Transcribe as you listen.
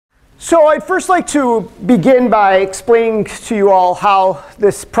So I'd first like to begin by explaining to you all how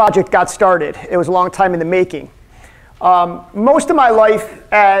this project got started. It was a long time in the making. Most of my life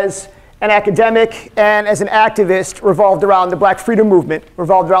as an academic and as an activist revolved around the Black freedom movement,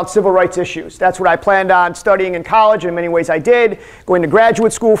 revolved around civil rights issues. That's what I planned on studying in college, and in many ways I did, going to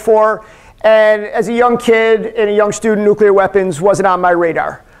graduate school for. And as a young kid and a young student, nuclear weapons wasn't on my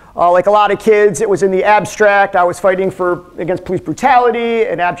radar. Like a lot of kids, it was in the abstract. I was fighting against police brutality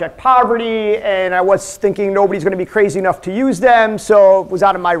and abject poverty, and I was thinking nobody's going to be crazy enough to use them, so it was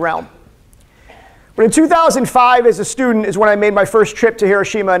out of my realm. But in 2005, as a student, is when I made my first trip to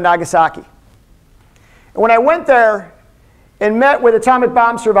Hiroshima and Nagasaki. And when I went there and met with atomic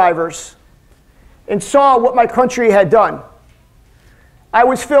bomb survivors and saw what my country had done, I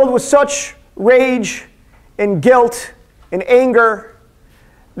was filled with such rage and guilt and anger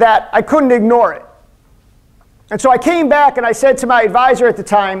that I couldn't ignore it. And so I came back and I said to my advisor at the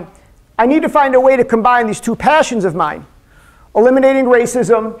time, I need to find a way to combine these two passions of mine, eliminating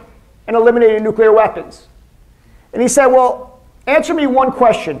racism and eliminating nuclear weapons. And he said, well, answer me one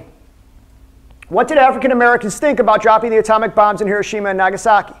question. What did African Americans think about dropping the atomic bombs in Hiroshima and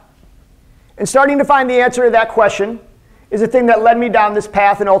Nagasaki? And starting to find the answer to that question is the thing that led me down this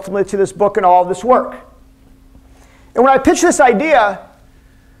path and ultimately to this book and all of this work. And when I pitched this idea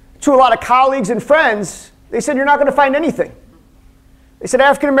to a lot of colleagues and friends, they said, you're not going to find anything. They said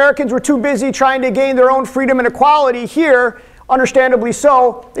African Americans were too busy trying to gain their own freedom and equality here, understandably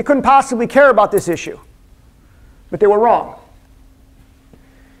so. They couldn't possibly care about this issue. But they were wrong.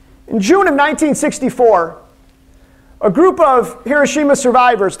 In June of 1964, a group of Hiroshima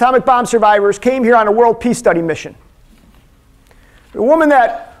survivors, atomic bomb survivors, came here on a world peace study mission. The woman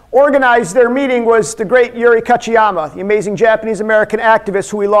that organized their meeting was the great Yuri Kachiyama, the amazing Japanese-American activist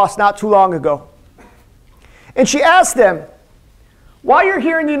who we lost not too long ago. And she asked them, while you're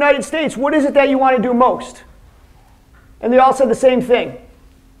here in the United States, what is it that you want to do most? And they all said the same thing,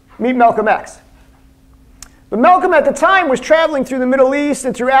 meet Malcolm X. But Malcolm at the time was traveling through the Middle East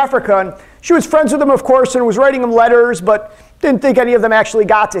and through Africa, and she was friends with him, of course, and was writing him letters, but didn't think any of them actually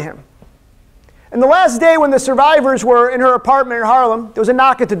got to him. And the last day when the survivors were in her apartment in Harlem, there was a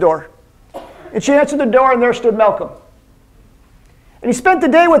knock at the door. And she answered the door, and there stood Malcolm. And he spent the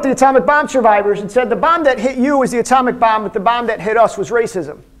day with the atomic bomb survivors and said, the bomb that hit you was the atomic bomb, but the bomb that hit us was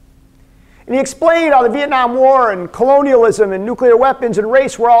racism. And he explained how the Vietnam War and colonialism and nuclear weapons and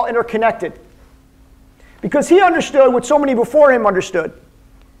race were all interconnected. Because he understood what so many before him understood,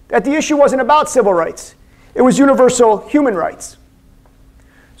 that the issue wasn't about civil rights. It was universal human rights.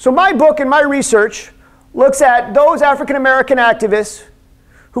 So my book and my research looks at those African American activists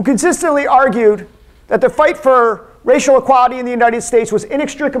who consistently argued that the fight for racial equality in the United States was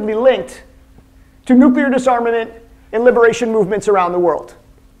inextricably linked to nuclear disarmament and liberation movements around the world.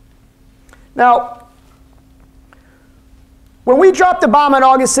 Now, when we dropped the bomb on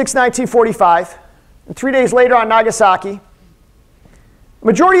August 6, 1945, and 3 days later on Nagasaki, the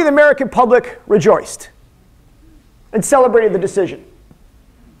majority of the American public rejoiced and celebrated the decision.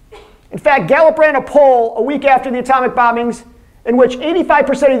 In fact, Gallup ran a poll a week after the atomic bombings in which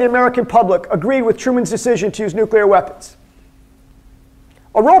 85% of the American public agreed with Truman's decision to use nuclear weapons.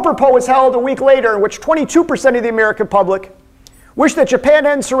 A Roper poll was held a week later in which 22% of the American public wished that Japan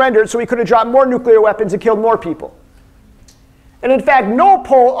hadn't surrendered so he could have dropped more nuclear weapons and killed more people. And in fact, no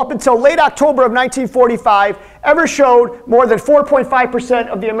poll up until late October of 1945 ever showed more than 4.5%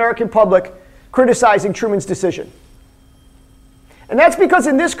 of the American public criticizing Truman's decision. And that's because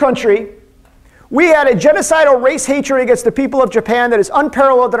in this country, we had a genocidal race hatred against the people of Japan that is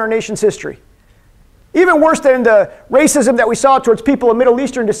unparalleled in our nation's history. Even worse than the racism that we saw towards people of Middle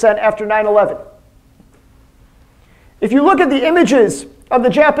Eastern descent after 9/11. If you look at the images of the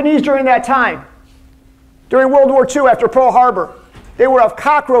Japanese during that time, during World War II after Pearl Harbor, they were of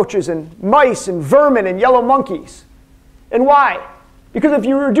cockroaches and mice and vermin and yellow monkeys. And why? Because if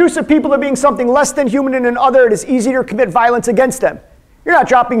you reduce a people to being something less than human and an other, it is easier to commit violence against them. You're not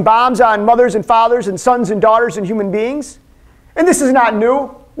dropping bombs on mothers and fathers and sons and daughters and human beings. And this is not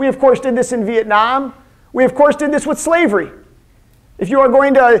new. We, of course, did this in Vietnam. We, of course, did this with slavery. If you are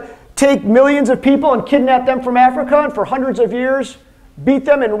going to take millions of people and kidnap them from Africa and for hundreds of years, beat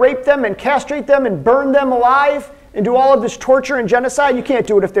them and rape them and castrate them and burn them alive and do all of this torture and genocide, you can't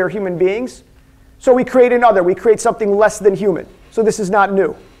do it if they're human beings. So we create another. We create something less than human. So this is not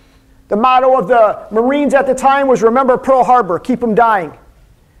new. The motto of the Marines at the time was, remember Pearl Harbor, keep them dying.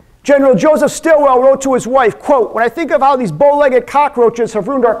 General Joseph Stilwell wrote to his wife, quote, when I think of how these bow-legged cockroaches have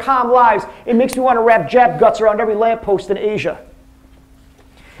ruined our calm lives, it makes me want to wrap Jap guts around every lamppost in Asia.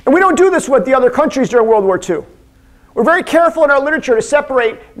 And we don't do this with the other countries during World War II. We're very careful in our literature to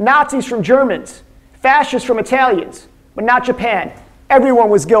separate Nazis from Germans, fascists from Italians, but not Japan. Everyone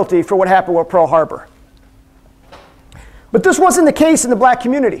was guilty for what happened with Pearl Harbor. But this wasn't the case in the black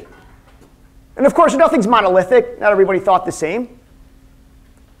community. And of course, nothing's monolithic. Not everybody thought the same.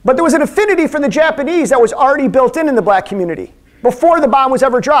 But there was an affinity for the Japanese that was already built in the black community before the bomb was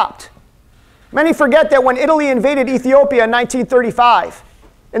ever dropped. Many forget that when Italy invaded Ethiopia in 1935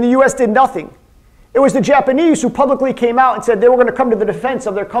 and the US did nothing, it was the Japanese who publicly came out and said they were going to come to the defense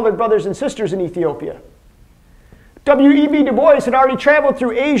of their colored brothers and sisters in Ethiopia. W.E.B. Du Bois had already traveled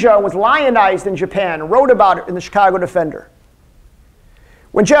through Asia and was lionized in Japan and wrote about it in the Chicago Defender.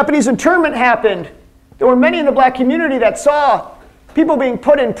 When Japanese internment happened, there were many in the black community that saw people being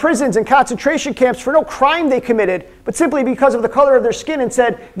put in prisons and concentration camps for no crime they committed, but simply because of the color of their skin, and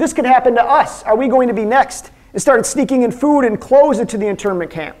said, this could happen to us. Are we going to be next? And started sneaking in food and clothes into the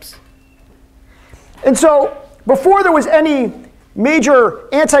internment camps. And so, before there was any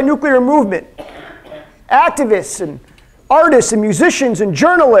major anti-nuclear movement, activists and artists and musicians and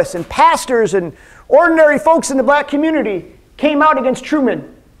journalists and pastors and ordinary folks in the black community came out against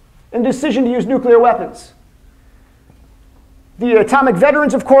Truman and the decision to use nuclear weapons. The atomic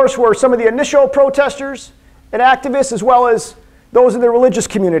veterans, of course, were some of the initial protesters and activists, as well as those in the religious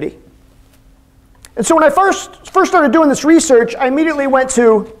community. And so when I first started doing this research, I immediately went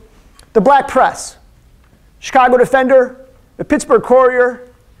to the black press. Chicago Defender, the Pittsburgh Courier,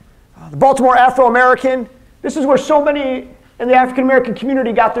 the Baltimore Afro-American. This is where so many in the African-American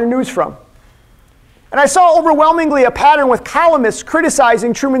community got their news from. And I saw overwhelmingly a pattern with columnists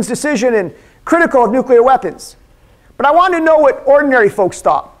criticizing Truman's decision and critical of nuclear weapons. But I wanted to know what ordinary folks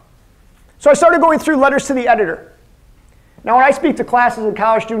thought. So I started going through letters to the editor. Now when I speak to classes and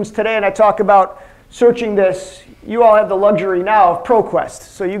college students today and I talk about searching this, you all have the luxury now of ProQuest.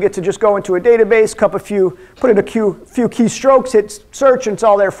 So you get to just go into a database, put in a few keystrokes, hit search, and it's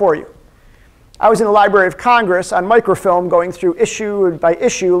all there for you. I was in the Library of Congress on microfilm going through issue by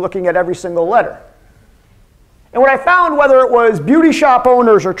issue looking at every single letter. And what I found, whether it was beauty shop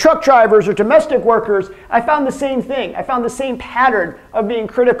owners or truck drivers or domestic workers, I found the same thing. I found the same pattern of being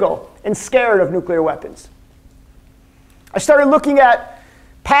critical and scared of nuclear weapons. I started looking at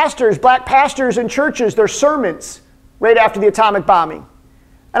pastors, black pastors in churches, their sermons right after the atomic bombing.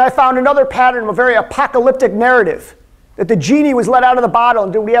 And I found another pattern of a very apocalyptic narrative, that the genie was let out of the bottle,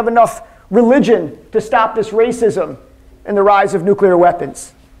 and do we have enough religion to stop this racism and the rise of nuclear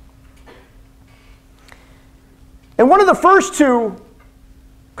weapons? And one of the first to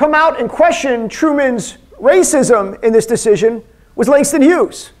come out and question Truman's racism in this decision was Langston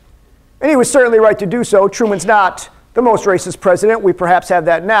Hughes. And he was certainly right to do so. Truman's not the most racist president. We perhaps have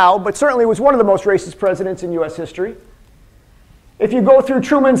that now, but certainly was one of the most racist presidents in US history. If you go through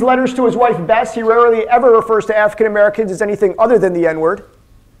Truman's letters to his wife Bess, he rarely ever refers to African Americans as anything other than the N-word.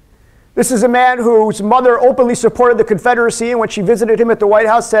 This is a man whose mother openly supported the Confederacy, and when she visited him at the White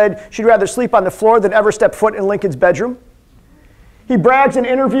House said she'd rather sleep on the floor than ever step foot in Lincoln's bedroom. He brags in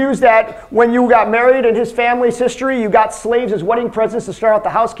interviews that when you got married in his family's history, you got slaves as wedding presents to start out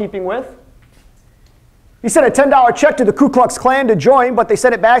the housekeeping with. He sent a $10 check to the Ku Klux Klan to join, but they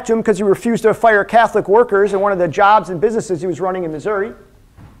sent it back to him because he refused to fire Catholic workers in one of the jobs and businesses he was running in Missouri.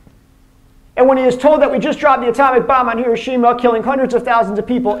 And when he is told that we just dropped the atomic bomb on Hiroshima, killing hundreds of thousands of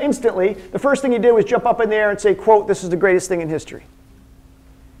people instantly, the first thing he did was jump up in the air and say, quote, "This is the greatest thing in history."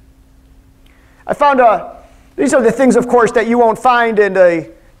 I found these are the things, of course, that you won't find in the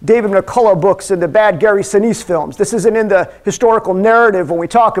David McCullough books and the bad Gary Sinise films. This isn't in the historical narrative when we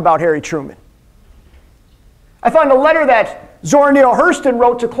talk about Harry Truman. I found a letter that Zora Neale Hurston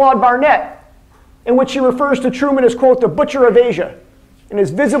wrote to Claude Barnett, in which she refers to Truman as, quote, "the butcher of Asia," and is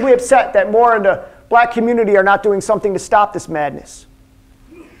visibly upset that more in the black community are not doing something to stop this madness.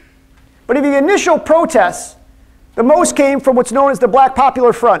 But in the initial protests, the most came from what's known as the Black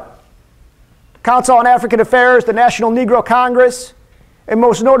Popular Front, Council on African Affairs, the National Negro Congress, and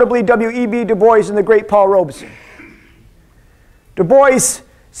most notably W.E.B. Du Bois and the great Paul Robeson. Du Bois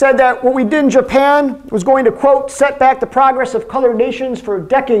said that what we did in Japan was going to, quote, "set back the progress of colored nations for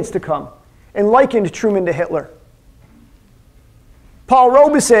decades to come," and likened Truman to Hitler. Paul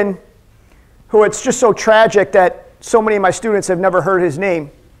Robeson, who it's just so tragic that so many of my students have never heard his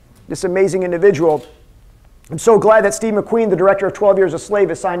name, this amazing individual. I'm so glad that Steve McQueen, the director of 12 Years a Slave,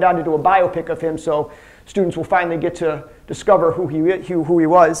 has signed on to do a biopic of him so students will finally get to discover who he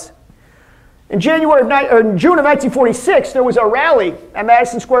was. In June of 1946, there was a rally at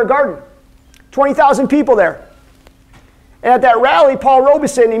Madison Square Garden. 20,000 people there. And at that rally, Paul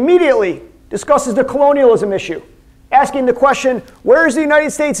Robeson immediately discusses the colonialism issue, asking the question, where is the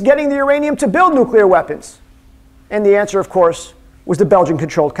United States getting the uranium to build nuclear weapons? And the answer, of course, was the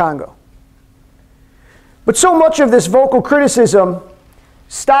Belgian-controlled Congo. But so much of this vocal criticism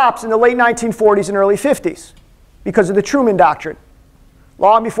stops in the late 1940s and early 50s because of the Truman Doctrine.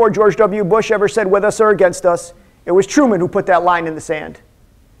 Long before George W. Bush ever said with us or against us, it was Truman who put that line in the sand.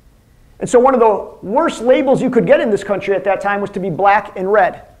 And so one of the worst labels you could get in this country at that time was to be black and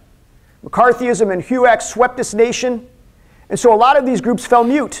red. McCarthyism and HUAC swept this nation, and so a lot of these groups fell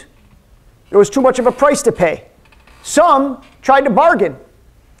mute. There was too much of a price to pay. Some tried to bargain.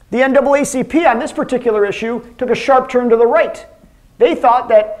 The NAACP on this particular issue took a sharp turn to the right. They thought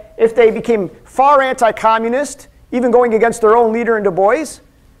that if they became far anti-communist, even going against their own leader in Du Bois,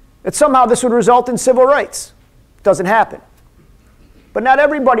 that somehow this would result in civil rights. It doesn't happen. But not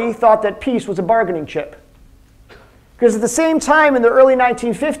everybody thought that peace was a bargaining chip. Because at the same time in the early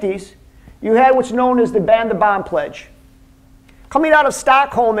 1950s, you had what's known as the Ban the Bomb Pledge. Coming out of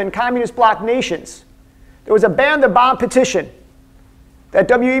Stockholm and communist bloc nations, there was a Ban the Bomb petition that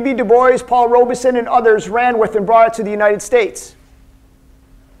W.E.B. Du Bois, Paul Robeson, and others ran with and brought it to the United States.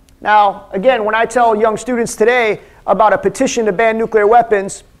 Now, again, when I tell young students today about a petition to ban nuclear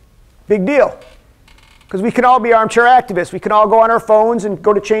weapons, big deal. Because we can all be armchair activists. We can all go on our phones and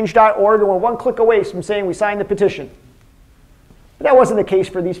go to change.org, and we're one click away from saying we signed the petition. But that wasn't the case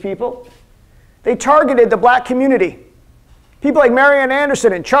for these people. They targeted the black community. People like Marian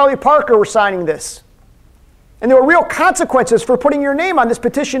Anderson and Charlie Parker were signing this. And there were real consequences for putting your name on this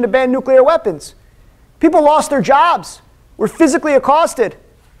petition to ban nuclear weapons. People lost their jobs, were physically accosted,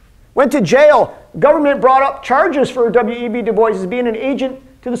 went to jail. Government brought up charges for W.E.B. Du Bois as being an agent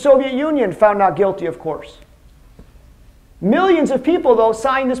to the Soviet Union, found not guilty, of course. Millions of people, though,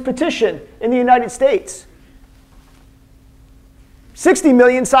 signed this petition in the United States. 60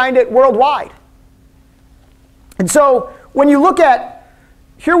 million signed it worldwide. And so when you look at,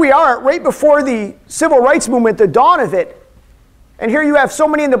 here we are right before the civil rights movement, the dawn of it, and here you have so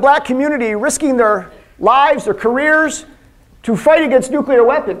many in the black community risking their lives, their careers, to fight against nuclear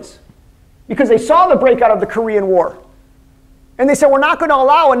weapons because they saw the breakout of the Korean War. And they said, we're not going to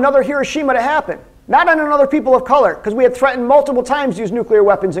allow another Hiroshima to happen, not on another people of color, because we had threatened multiple times to use nuclear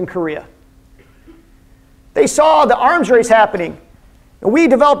weapons in Korea. They saw the arms race happening. And we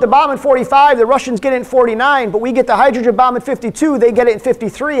developed the bomb in 45, the Russians get it in 49, but we get the hydrogen bomb in 52, they get it in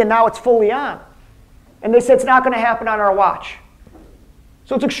 53, and now it's fully on. And they said it's not going to happen on our watch.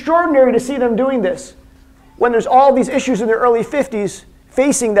 So it's extraordinary to see them doing this when there's all these issues in the early 50s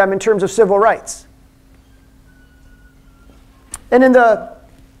facing them in terms of civil rights. And in the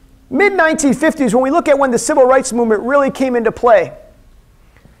mid-1950s, when we look at when the civil rights movement really came into play,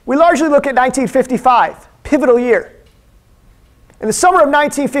 we largely look at 1955, pivotal year. In the summer of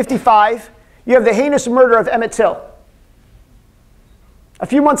 1955, you have the heinous murder of Emmett Till. A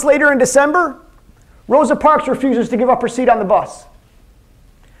few months later in December, Rosa Parks refuses to give up her seat on the bus.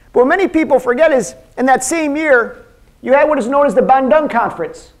 But what many people forget is, in that same year, you had what is known as the Bandung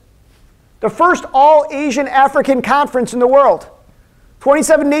Conference, the first all-Asian African conference in the world.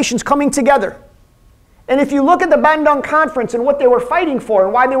 27 nations coming together. And if you look at the Bandung Conference and what they were fighting for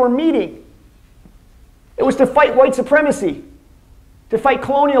and why they were meeting, it was to fight white supremacy, to fight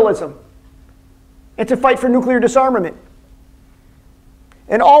colonialism, and to fight for nuclear disarmament.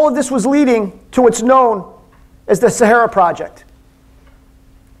 And all of this was leading to what's known as the Sahara Project.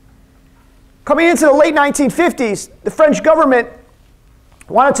 Coming into the late 1950s, the French government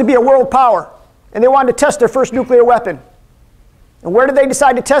wanted to be a world power, and they wanted to test their first nuclear weapon. And where did they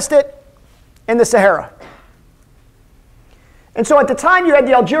decide to test it? In the Sahara. And so at the time, you had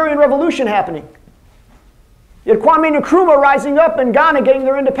the Algerian Revolution happening. You had Kwame Nkrumah rising up in Ghana getting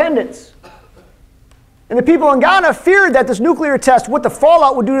their independence. And the people in Ghana feared that this nuclear test, what the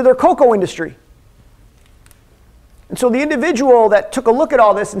fallout would do to their cocoa industry. And so the individual that took a look at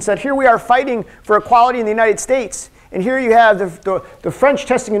all this and said, here we are fighting for equality in the United States, and here you have the French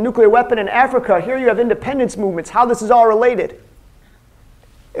testing a nuclear weapon in Africa, here you have independence movements, how this is all related.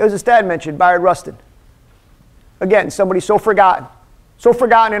 It was, as Dad mentioned, Bayard Rustin. Again, somebody so forgotten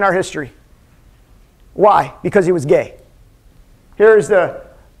in our history. Why? Because he was gay. Here's the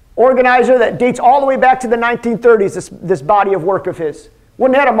organizer that dates all the way back to the 1930s, this body of work of his.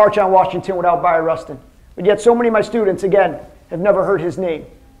 Wouldn't have had a March on Washington without Bayard Rustin. But yet so many of my students, again, have never heard his name.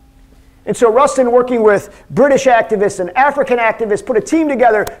 And so Rustin, working with British activists and African activists, put a team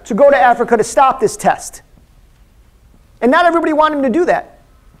together to go to Africa to stop this test. And not everybody wanted him to do that.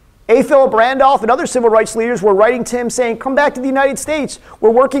 A. Philip Randolph and other civil rights leaders were writing to him saying, come back to the United States.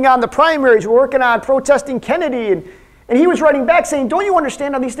 We're working on the primaries. We're working on protesting Kennedy. And he was writing back saying, don't you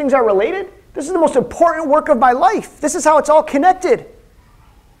understand how these things are related? This is the most important work of my life. This is how it's all connected.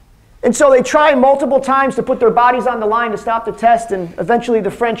 And so they try multiple times to put their bodies on the line to stop the test, and eventually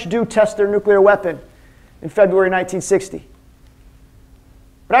the French do test their nuclear weapon in February 1960.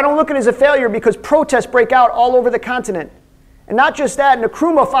 But I don't look at it as a failure because protests break out all over the continent. And not just that,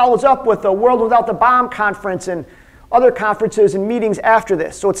 Nkrumah follows up with the World Without the Bomb conference and other conferences and meetings after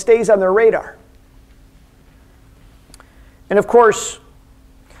this, so it stays on their radar. And of course,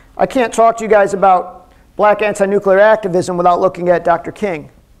 I can't talk to you guys about black anti-nuclear activism without looking at Dr. King.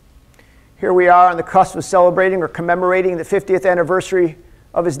 Here we are on the cusp of celebrating or commemorating the 50th anniversary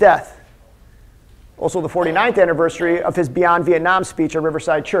of his death. Also the 49th anniversary of his Beyond Vietnam speech at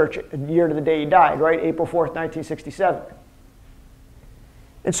Riverside Church, a year to the day he died, right? April 4th, 1967.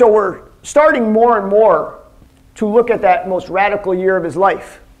 And so we're starting more and more to look at that most radical year of his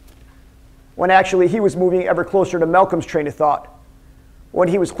life, when actually he was moving ever closer to Malcolm's train of thought, when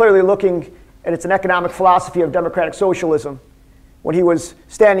he was clearly looking at it's an economic philosophy of democratic socialism, when he was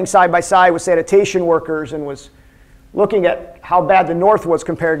standing side by side with sanitation workers and was looking at how bad the North was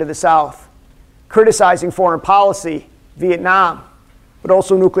compared to the South, criticizing foreign policy, Vietnam, but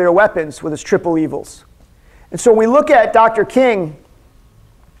also nuclear weapons with its triple evils. And so when we look at Dr. King,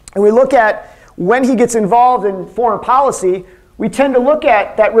 and we look at when he gets involved in foreign policy, we tend to look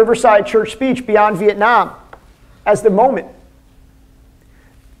at that Riverside Church speech, Beyond Vietnam, as the moment.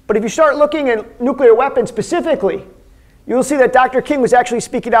 But if you start looking at nuclear weapons specifically, you'll see that Dr. King was actually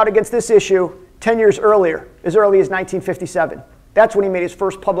speaking out against this issue 10 years earlier, as early as 1957. That's when he made his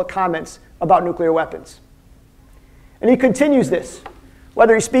first public comments about nuclear weapons. And he continues this,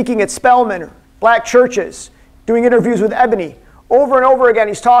 whether he's speaking at Spelman or black churches, doing interviews with Ebony. Over and over again,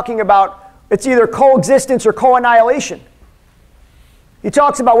 he's talking about it's either coexistence or co-annihilation. He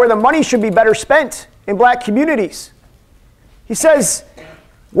talks about where the money should be better spent in black communities. He says,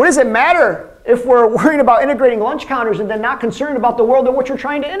 what does it matter if we're worrying about integrating lunch counters and then not concerned about the world in which we're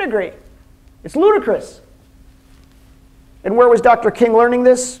trying to integrate? It's ludicrous. And where was Dr. King learning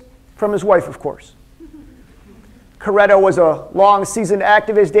this? From his wife, of course. Coretta was a long, seasoned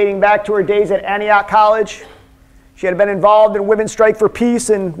activist dating back to her days at Antioch College. She had been involved in Women's Strike for Peace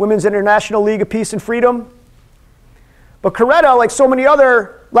and Women's International League of Peace and Freedom. But Coretta, like so many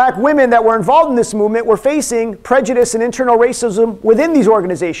other black women that were involved in this movement, were facing prejudice and internal racism within these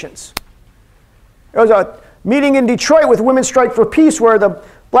organizations. There was a meeting in Detroit with Women's Strike for Peace where the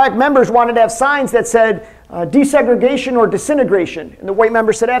black members wanted to have signs that said desegregation or disintegration. And the white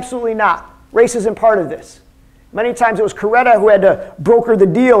members said, absolutely not. Race isn't part of this. Many times it was Coretta who had to broker the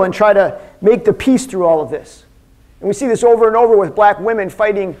deal and try to make the peace through all of this. And we see this over and over with black women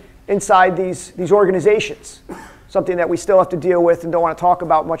fighting inside these organizations. Something that we still have to deal with and don't want to talk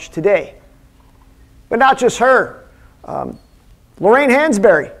about much today. But not just her. Lorraine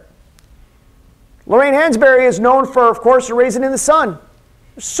Hansberry. Lorraine Hansberry is known for, of course, A Raisin in the Sun.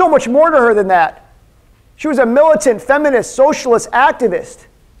 There's so much more to her than that. She was a militant, feminist, socialist activist,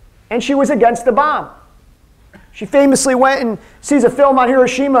 and she was against the bomb. She famously went and sees a film on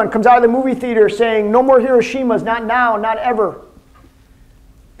Hiroshima and comes out of the movie theater saying, no more Hiroshimas, not now, not ever.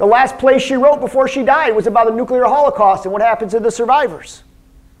 The last play she wrote before she died was about the nuclear holocaust and what happened to the survivors.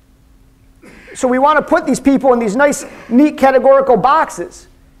 So we want to put these people in these nice, neat categorical boxes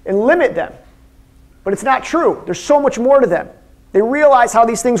and limit them. But it's not true. There's so much more to them. They realize how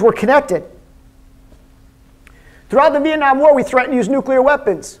these things were connected. Throughout the Vietnam War, we threatened to use nuclear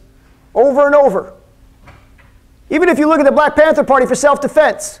weapons over and over. Even if you look at the Black Panther Party for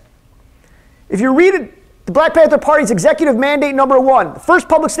self-defense, if you read the Black Panther Party's executive mandate number 1, the first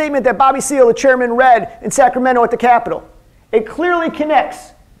public statement that Bobby Seale, the chairman, read in Sacramento at the Capitol, it clearly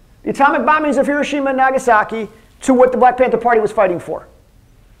connects the atomic bombings of Hiroshima and Nagasaki to what the Black Panther Party was fighting for.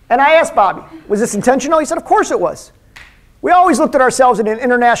 And I asked Bobby, was this intentional? He said, of course it was. We always looked at ourselves in an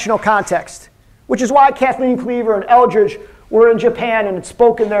international context, which is why Kathleen Cleaver and Eldridge were in Japan and had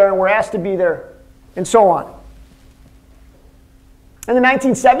spoken there and were asked to be there, and so on. In the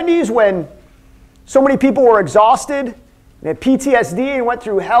 1970s, when so many people were exhausted and had PTSD and went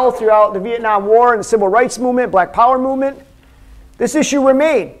through hell throughout the Vietnam War and the Civil Rights Movement, Black Power Movement, this issue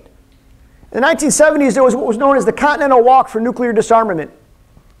remained. In the 1970s, there was what was known as the Continental Walk for Nuclear Disarmament.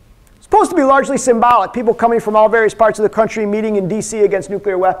 It's supposed to be largely symbolic, people coming from all various parts of the country meeting in D.C. against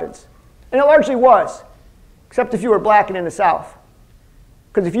nuclear weapons. And it largely was, except if you were black and in the South.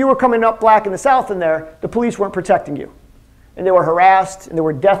 Because if you were coming up black in the South in there, the police weren't protecting you. And they were harassed, and there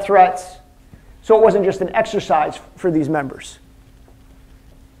were death threats. So it wasn't just an exercise for these members.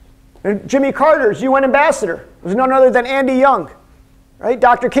 And Jimmy Carter's UN ambassador was none other than Andy Young, right?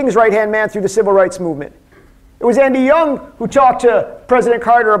 Dr. King's right-hand man through the Civil Rights Movement. It was Andy Young who talked to President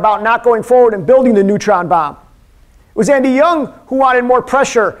Carter about not going forward and building the neutron bomb. It was Andy Young who wanted more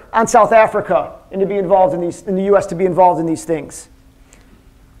pressure on South Africa and to be involved in the U.S. to be involved in these things.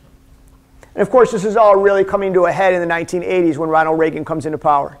 And of course, this is all really coming to a head in the 1980s when Ronald Reagan comes into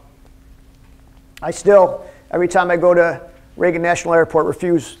power. I still, every time I go to Reagan National Airport,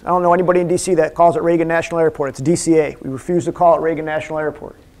 refuse. I don't know anybody in D.C. that calls it Reagan National Airport. It's DCA. We refuse to call it Reagan National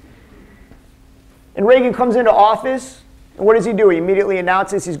Airport. And Reagan comes into office, and what does he do? He immediately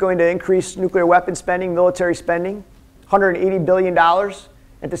announces he's going to increase nuclear weapon spending, military spending, $180 billion.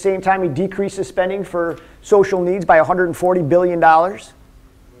 At the same time, he decreases spending for social needs by $140 billion.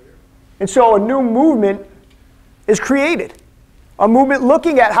 And so a new movement is created, a movement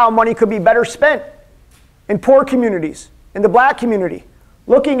looking at how money could be better spent in poor communities, in the black community,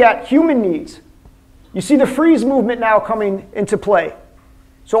 looking at human needs. You see the freeze movement now coming into play.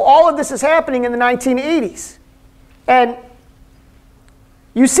 So all of this is happening in the 1980s. And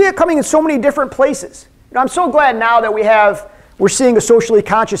you see it coming in so many different places. You know, I'm so glad now that we're seeing a socially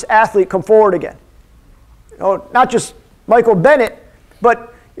conscious athlete come forward again. You know, not just Michael Bennett,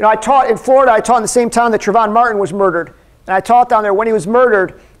 but you know, I taught in Florida. I taught in the same town that Trayvon Martin was murdered. And I taught down there when he was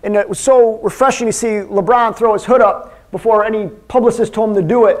murdered, and it was so refreshing to see LeBron throw his hood up before any publicist told him to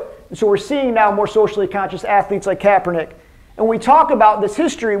do it. And so we're seeing now more socially conscious athletes like Kaepernick. And when we talk about this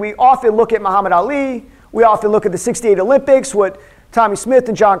history, we often look at Muhammad Ali. We often look at the '68 Olympics with Tommy Smith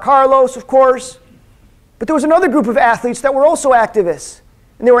and John Carlos, of course. But there was another group of athletes that were also activists.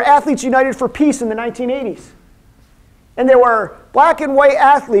 And they were Athletes United for Peace in the 1980s. And there were black and white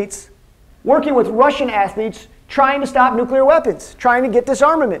athletes working with Russian athletes trying to stop nuclear weapons, trying to get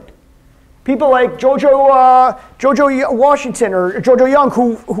disarmament. People like Jojo Washington, or Jojo Young,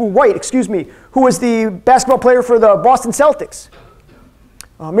 who was the basketball player for the Boston Celtics.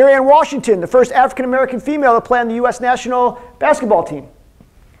 Marianne Washington, the first African-American female to play on the U.S. national basketball team.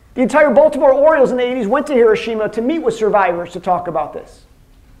 The entire Baltimore Orioles in the 80s went to Hiroshima to meet with survivors to talk about this.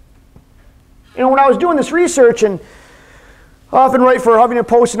 You know, when I was doing this research, and I often write for Huffington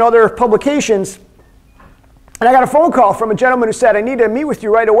Post and other publications, and I got a phone call from a gentleman who said, I need to meet with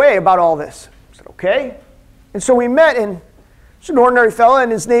you right away about all this. I said, okay. And so we met, and he's an ordinary fella,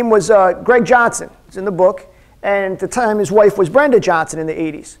 and his name was Greg Johnson. It's in the book. And at the time, his wife was Brenda Johnson in the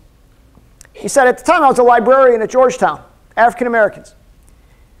 80s. He said, at the time, I was a librarian at Georgetown, African Americans.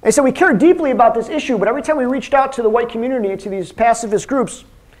 And he said, we care deeply about this issue, but every time we reached out to the white community and to these pacifist groups,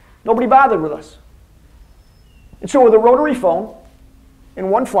 nobody bothered with us. And so with a rotary phone and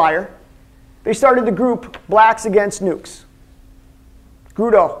one flyer, they started the group Blacks Against Nukes.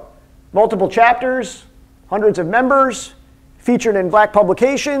 Grew to multiple chapters, hundreds of members, featured in black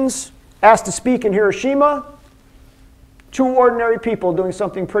publications, asked to speak in Hiroshima. Two ordinary people doing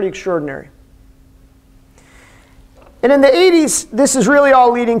something pretty extraordinary. And in the 80s, this is really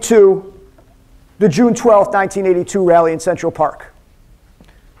all leading to the June 12, 1982 rally in Central Park.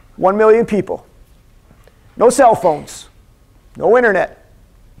 1 million people. No cell phones, no internet,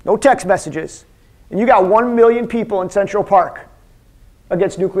 no text messages. And you got 1 million people in Central Park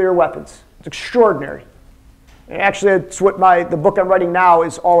against nuclear weapons. It's extraordinary. And actually, it's what the book I'm writing now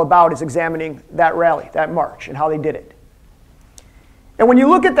is all about, is examining that rally, that march, and how they did it. And when you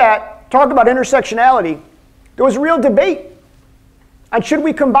look at that, talk about intersectionality, there was real debate on should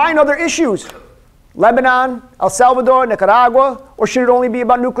we combine other issues, Lebanon, El Salvador, Nicaragua, or should it only be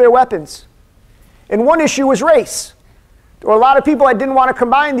about nuclear weapons? And one issue was race. There were a lot of people that didn't want to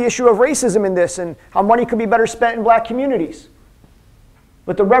combine the issue of racism in this and how money could be better spent in black communities.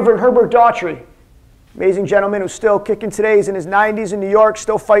 But the Reverend Herbert Daughtry, amazing gentleman who's still kicking today, he's in his 90s in New York,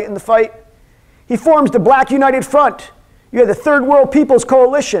 still fighting the fight. He forms the Black United Front. You had the Third World People's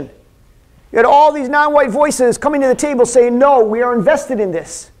Coalition. You had all these non-white voices coming to the table saying, no, we are invested in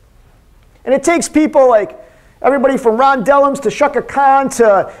this. And it takes people like everybody from Ron Dellums to Shaka Khan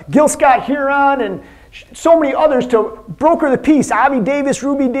to Gil Scott-Heron and so many others to broker the peace, Avi Davis,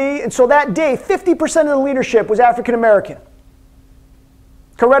 Ruby Dee. And so that day, 50% of the leadership was African American.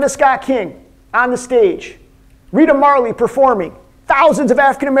 Coretta Scott King on the stage. Rita Marley performing. Thousands of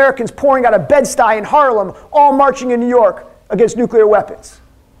African Americans pouring out of Bed-Stuy in Harlem, all marching in New York against nuclear weapons.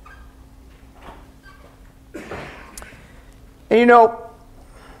 And you know,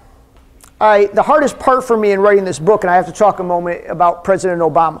 the hardest part for me in writing this book, and I have to talk a moment about President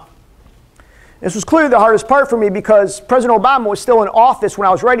Obama. This was clearly the hardest part for me because President Obama was still in office when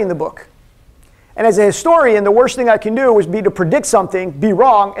I was writing the book. And as a historian, the worst thing I can do is be to predict something, be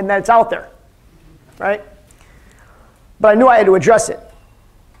wrong, and then it's out there, right? But I knew I had to address it.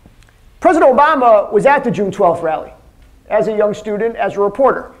 President Obama was at the June 12th rally as a young student, as a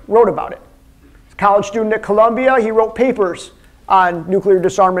reporter, wrote about it. As a college student at Columbia, he wrote papers on nuclear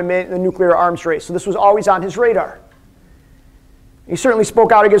disarmament and the nuclear arms race. So this was always on his radar. He certainly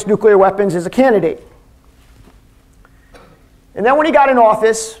spoke out against nuclear weapons as a candidate. And then when he got in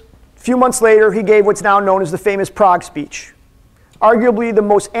office, a few months later, he gave what's now known as the famous Prague speech, arguably the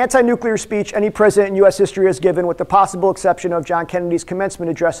most anti-nuclear speech any president in U.S. history has given, with the possible exception of John Kennedy's commencement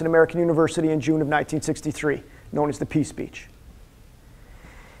address at American University in June of 1963, known as the Peace Speech.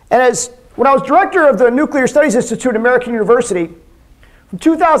 And when I was director of the Nuclear Studies Institute at American University, from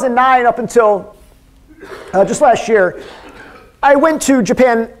 2009 up until just last year, I went to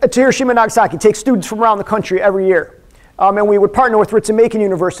Japan, to Hiroshima and Nagasaki, take students from around the country every year. And we would partner with Ritz-Macon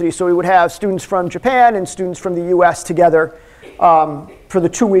University, so we would have students from Japan and students from the US together for the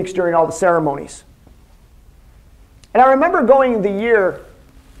 2 weeks during all the ceremonies. And I remember going the year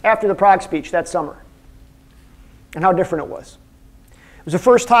after the Prague speech that summer, and how different it was. It was the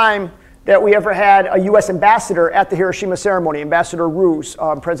first time that we ever had a US ambassador at the Hiroshima ceremony, Ambassador Ruse.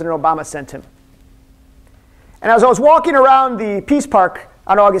 President Obama sent him. And as I was walking around the Peace Park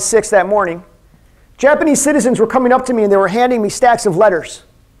on August 6th that morning, Japanese citizens were coming up to me and they were handing me stacks of letters,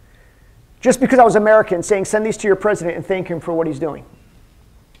 just because I was American, saying, send these to your president and thank him for what he's doing.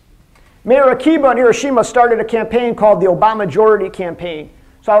 Mayor Akiba in Hiroshima started a campaign called the Obamajority campaign.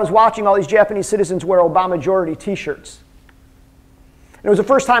 So I was watching all these Japanese citizens wear Obamajority t-shirts. And it was the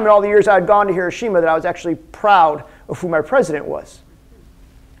first time in all the years I had gone to Hiroshima that I was actually proud of who my president was.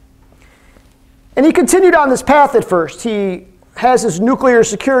 And he continued on this path at first. He has his nuclear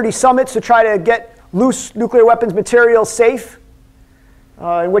security summits to try to get loose nuclear weapons materials safe,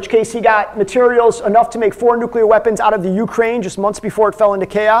 in which case he got materials enough to make 4 nuclear weapons out of the Ukraine just months before it fell into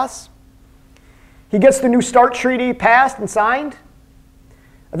chaos. He gets the New START treaty passed and signed.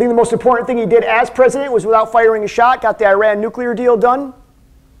 I think the most important thing he did as president was, without firing a shot, got the Iran nuclear deal done.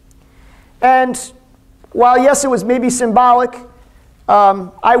 And while, yes, it was maybe symbolic,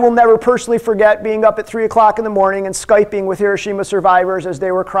 I will never personally forget being up at 3 o'clock in the morning and Skyping with Hiroshima survivors as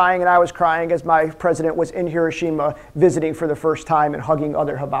they were crying and I was crying as my president was in Hiroshima visiting for the first time and hugging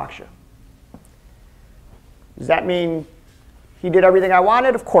other hibakusha. Does that mean he did everything I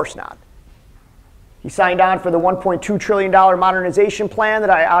wanted? Of course not. He signed on for the $1.2 trillion modernization plan that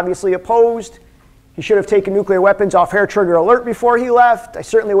I obviously opposed. He should have taken nuclear weapons off hair trigger alert before he left. I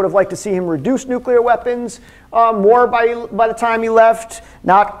certainly would have liked to see him reduce nuclear weapons more by the time he left,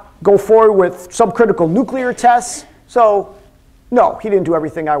 not go forward with subcritical nuclear tests. So no, he didn't do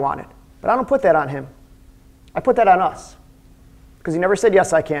everything I wanted. But I don't put that on him. I put that on us. Because he never said,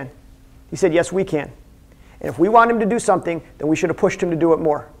 yes, I can. He said, yes, we can. And if we want him to do something, then we should have pushed him to do it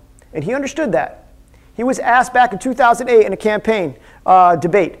more. And he understood that. He was asked back in 2008 in a campaign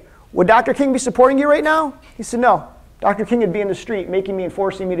debate, would Dr. King be supporting you right now? He said, no. Dr. King would be in the street making me and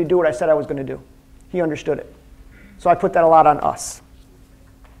forcing me to do what I said I was going to do. He understood it. So I put that a lot on us.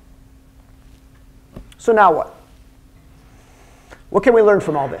 So now what? What can we learn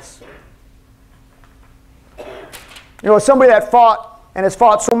from all this? You know, as somebody that fought and has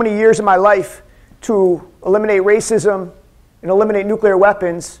fought so many years in my life to eliminate racism and eliminate nuclear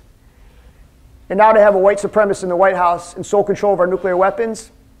weapons, and now to have a white supremacist in the White House in sole control of our nuclear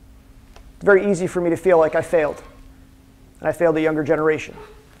weapons, it's very easy for me to feel like I failed. And I failed the younger generation.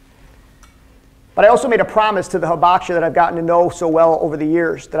 But I also made a promise to the hibakusha that I've gotten to know so well over the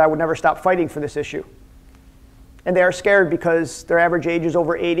years that I would never stop fighting for this issue. And they are scared because their average age is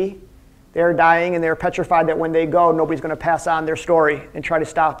over 80. They are dying and they are petrified that when they go, nobody's going to pass on their story and try to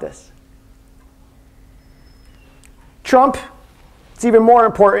stop this. Trump, it's even more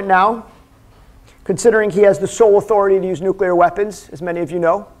important now, considering he has the sole authority to use nuclear weapons, as many of you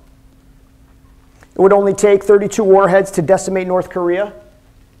know. It would only take 32 warheads to decimate North Korea,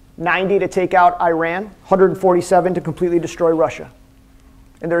 90 to take out Iran, 147 to completely destroy Russia.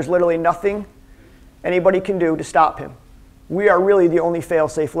 And there's literally nothing anybody can do to stop him. We are really the only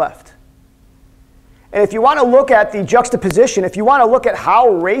fail-safe left. And if you want to look at the juxtaposition, if you want to look at how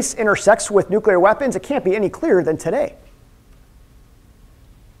race intersects with nuclear weapons, it can't be any clearer than today.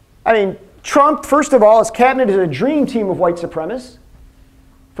 I mean, Trump, first of all, his cabinet is a dream team of white supremacists.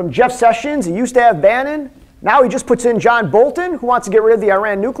 From Jeff Sessions, he used to have Bannon. Now he just puts in John Bolton, who wants to get rid of the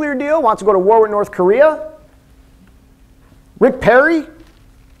Iran nuclear deal, wants to go to war with North Korea. Rick Perry.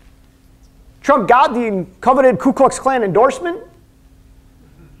 Trump got the coveted Ku Klux Klan endorsement.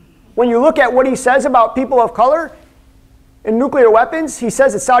 When you look at what he says about people of color and nuclear weapons, he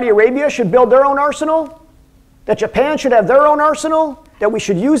says that Saudi Arabia should build their own arsenal, that Japan should have their own arsenal, that we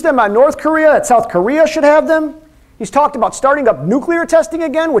should use them on North Korea, that South Korea should have them. He's talked about starting up nuclear testing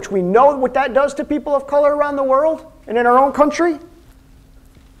again, which we know what that does to people of color around the world and in our own country.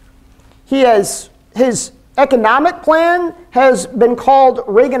 His economic plan has been called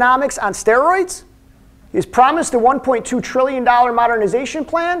Reaganomics on steroids. He's promised a $1.2 trillion modernization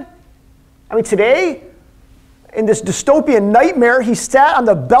plan. I mean, today, in this dystopian nightmare, he sat on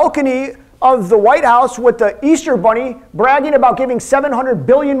the balcony of the White House with the Easter Bunny bragging about giving $700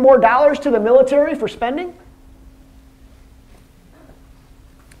 billion more to the military for spending.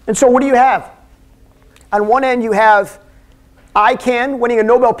 And so what do you have? On one end, you have ICANN winning a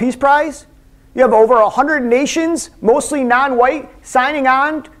Nobel Peace Prize. You have over 100 nations, mostly non-white, signing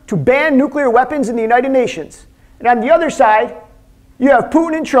on to ban nuclear weapons in the United Nations. And on the other side, you have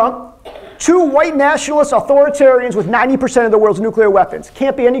Putin and Trump, two white nationalist authoritarians with 90% of the world's nuclear weapons.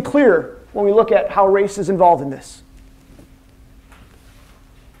 Can't be any clearer when we look at how race is involved in this.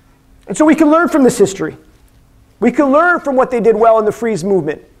 And so we can learn from this history. We can learn from what they did well in the Freeze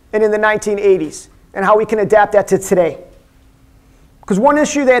movement and in the 1980s and how we can adapt that to today. Because one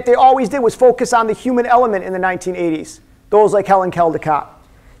issue that they always did was focus on the human element in the 1980s, those like Helen Caldicott.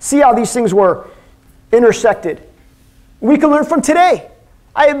 See how these things were intersected. We can learn from today.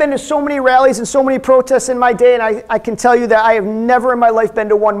 I have been to so many rallies and so many protests in my day, and I can tell you that I have never in my life been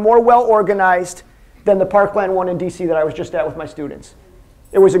to one more well-organized than the Parkland one in DC that I was just at with my students.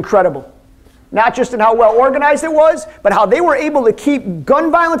 It was incredible. Not just in how well organized it was, but how they were able to keep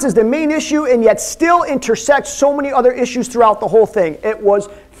gun violence as the main issue and yet still intersect so many other issues throughout the whole thing. It was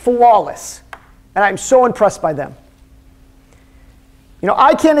flawless. And I'm so impressed by them. You know,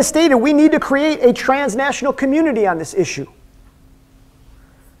 ICANN has stated we need to create a transnational community on this issue.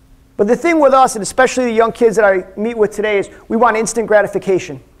 But the thing with us, and especially the young kids that I meet with today, is we want instant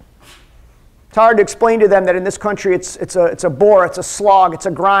gratification. It's hard to explain to them that in this country it's a bore, it's a slog, it's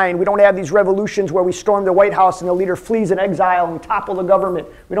a grind. We don't have these revolutions where we storm the White House and the leader flees in exile and we topple the government.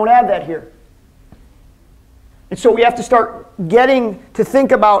 We don't have that here. And so we have to start getting to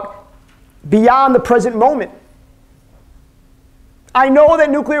think about beyond the present moment. I know that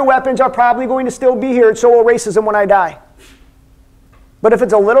nuclear weapons are probably going to still be here, and so will racism when I die. But if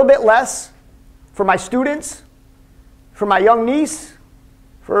it's a little bit less for my students, for my young niece,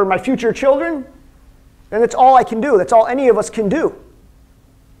 for my future children, then that's all I can do. That's all any of us can do.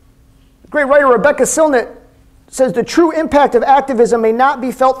 The great writer Rebecca Silnett says the true impact of activism may not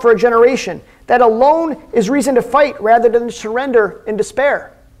be felt for a generation. That alone is reason to fight rather than surrender in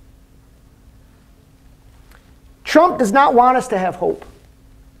despair. Trump does not want us to have hope.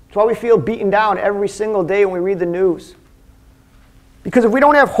 That's why we feel beaten down every single day when we read the news. Because if we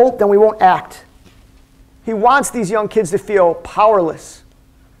don't have hope, then we won't act. He wants these young kids to feel powerless.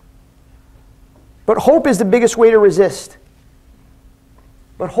 But hope is the biggest way to resist.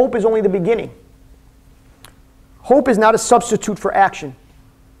 But hope is only the beginning. Hope is not a substitute for action.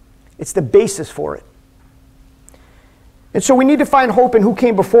 It's the basis for it. And so we need to find hope in who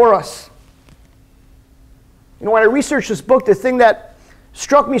came before us. You know, when I researched this book, the thing that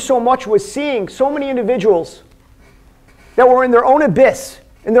struck me so much was seeing so many individuals that were in their own abyss,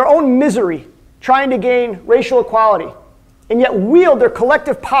 in their own misery, trying to gain racial equality, and yet wield their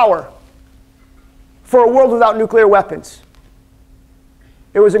collective power for a world without nuclear weapons.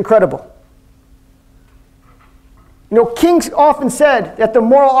 It was incredible. You know, King often said that the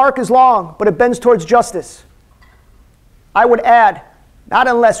moral arc is long, but it bends towards justice. I would add, not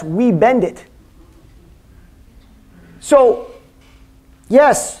unless we bend it. So,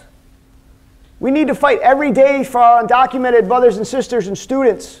 yes, we need to fight every day for our undocumented brothers and sisters and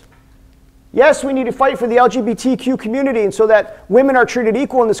students. Yes, we need to fight for the LGBTQ community and so that women are treated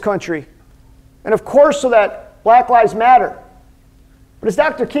equal in this country. And of course, so that Black Lives Matter. But as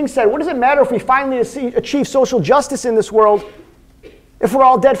Dr. King said, what does it matter if we finally achieve social justice in this world if we're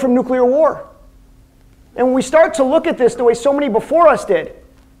all dead from nuclear war? And when we start to look at this the way so many before us did,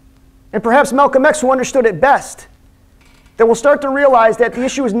 and perhaps Malcolm X, who understood it best, then we'll start to realize that the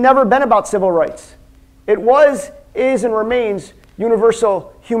issue has never been about civil rights. It was, is, and remains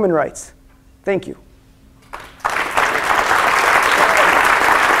universal human rights. Thank you.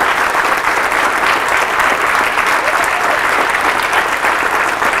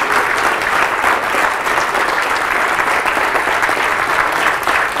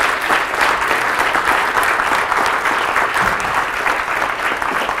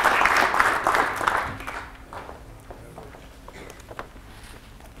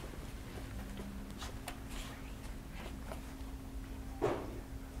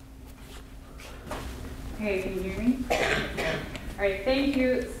 Hey, can you hear me? All right, thank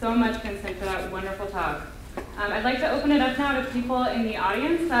you so much, Vincent, for that wonderful talk. I'd like to open it up now to people in the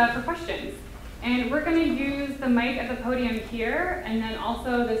audience for questions. And we're going to use the mic at the podium here, and then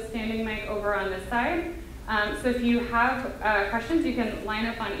also the standing mic over on this side. So if you have questions, you can line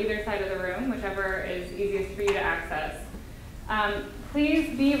up on either side of the room, whichever is easiest for you to access.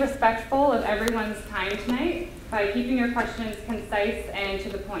 Please be respectful of everyone's time tonight by keeping your questions concise and to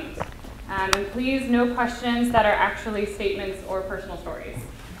the point. And please, no questions that are actually statements or personal stories.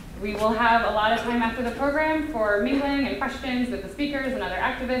 We will have a lot of time after the program for mingling and questions with the speakers and other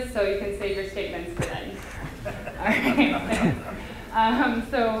activists, so you can save your statements for then. All right.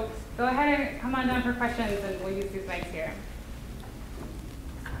 So go ahead and come on down for questions, and we'll use these mics here.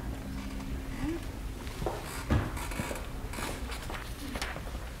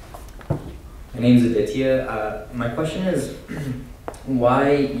 My name is Aditya. My question is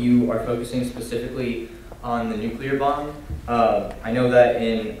why you are focusing specifically on the nuclear bomb. I know that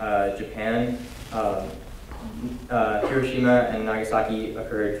in Japan, Hiroshima and Nagasaki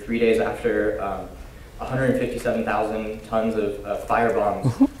occurred 3 days after 157,000 tons of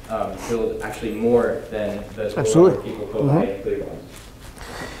firebombs killed actually more than the total number of people killed by nuclear bombs.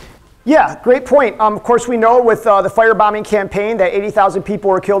 Yeah, great point. Of course, we know with the firebombing campaign that 80,000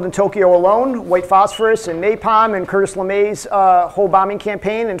 people were killed in Tokyo alone, white phosphorus and napalm and Curtis LeMay's whole bombing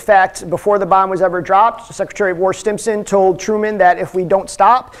campaign. In fact, before the bomb was ever dropped, Secretary of War Stimson told Truman that if we don't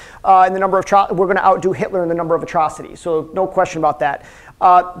stop in the number of we're going to outdo Hitler in the number of atrocities. So no question about that.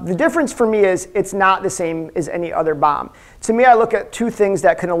 The difference for me is it's not the same as any other bomb. To me, I look at two things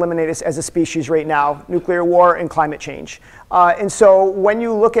that can eliminate us as a species right now: nuclear war and climate change. And so when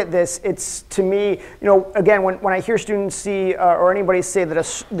you look at this, it's, to me, you know, again, when I hear students see or anybody say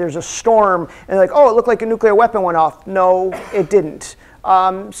that there's a storm and they're like, oh, it looked like a nuclear weapon went off. No, it didn't.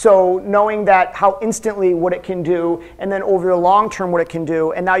 So knowing that how instantly what it can do, and then over the long term what it can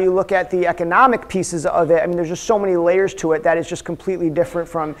do, and now you look at the economic pieces of it, I mean, there's just so many layers to it that is just completely different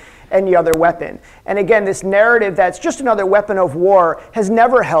from any other weapon. And again, this narrative that's just another weapon of war has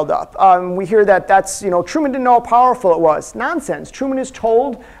never held up. We hear that that's, you know, Truman didn't know how powerful it was. Nonsense. Truman is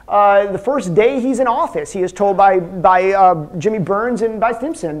told the first day he's in office, he is told by Jimmy Burns and by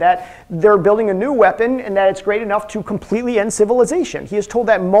Stimson that they're building a new weapon and that it's great enough to completely end civilization. He is told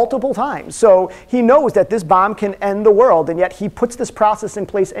that multiple times. So he knows that this bomb can end the world, and yet he puts this process in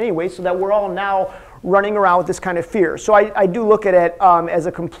place anyway so that we're all now running around with this kind of fear. So I do look at it as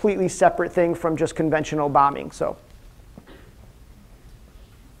a completely separate thing from just conventional bombing. So.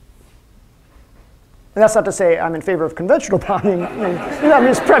 And that's not to say I'm in favor of conventional bombing. I mean,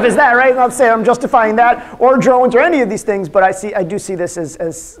 just preface that, right? Not to say I'm justifying that or drones or any of these things, but I do see this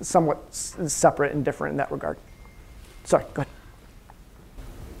as somewhat separate and different in that regard. Sorry, go ahead.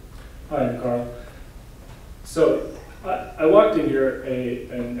 Hi, I'm Carl. So I walked in here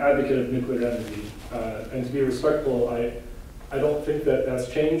an advocate of nuclear energy, and to be respectful, I don't think that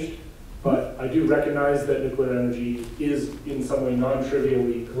that's changed, but I do recognize that nuclear energy is in some way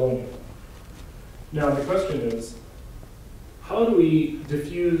non-trivially colonial. Now the question is, how do we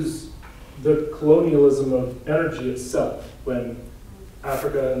diffuse the colonialism of energy itself when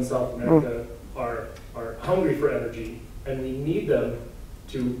Africa and South America are hungry for energy and we need them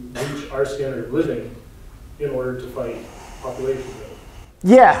to reach our standard of living in order to fight population growth?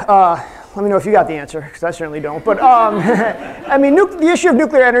 Yeah, let me know if you got the answer, because I certainly don't. But I mean, the issue of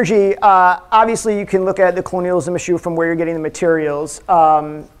nuclear energy, obviously you can look at the colonialism issue from where you're getting the materials,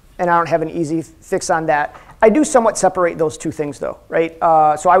 and I don't have an easy fix on that. I do somewhat separate those two things though, right?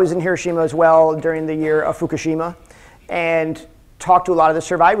 So I was in Hiroshima as well during the year of Fukushima, and talked to a lot of the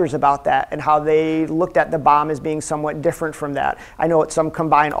survivors about that and how they looked at the bomb as being somewhat different from that. I know that some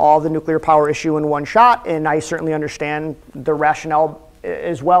combine all the nuclear power issue in one shot, and I certainly understand the rationale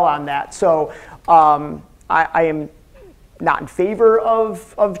as well on that. So I am not in favor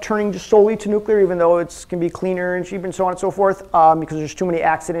of turning just solely to nuclear, even though it can be cleaner and cheaper and so on and so forth, because there's too many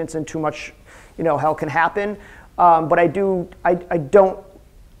accidents and too much, you know, hell can happen. But I don't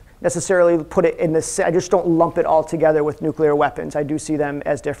necessarily put it in this, I just don't lump it all together with nuclear weapons. I do see them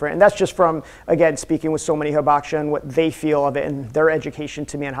as different. And that's just from, again, speaking with so many Hibakusha and what they feel of it and their education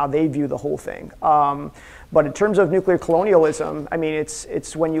to me and how they view the whole thing. But in terms of nuclear colonialism, I mean,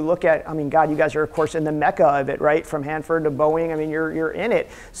 it's when you look at, I mean, God, you guys are, of course, in the mecca of it, right? From Hanford to Boeing, I mean, you're in it.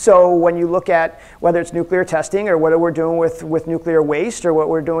 So when you look at whether it's nuclear testing or whether we're doing with nuclear waste or what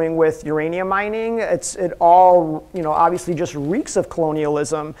we're doing with uranium mining, it all, you know, obviously just reeks of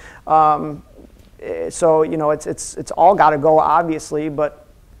colonialism. So, you know, it's all got to go, obviously, but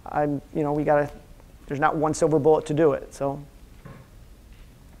you know, there's not one silver bullet to do it, so.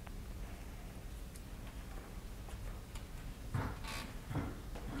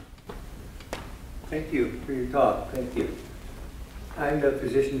 Thank you for your talk. Thank you. I'm a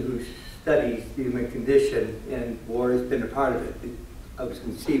physician who studies the human condition, and war has been a part of it. I was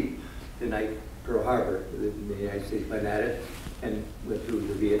conceived the night Pearl Harbor in the United States by NATA, and went through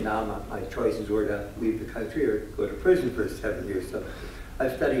the Vietnam, my choices were to leave the country or go to prison for 7 years. So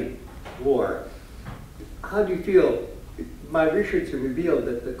I've studied war. How do you feel? My research has revealed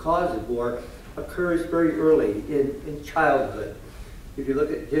that the cause of war occurs very early in childhood. If you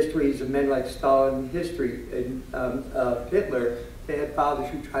look at histories of men like Stalin, history and Hitler, they had fathers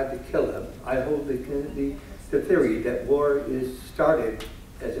who tried to kill them. I hold the theory that war is started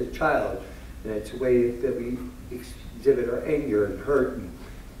as a child, and it's a way that we exhibit our anger and hurt and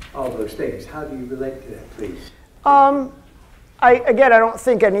all those things. How do you relate to that, please? Again, I don't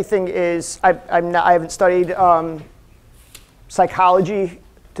think anything is. I haven't studied psychology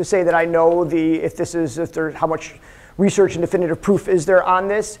to say that I know if there's how much research and definitive proof is there on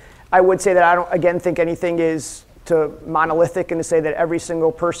this. I would say that I don't again think anything is monolithic, and to say that every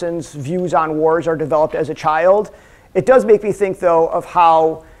single person's views on wars are developed as a child. It does make me think, though, of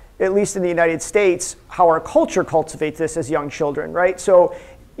how, at least in the United States, how our culture cultivates this as young children, right? So,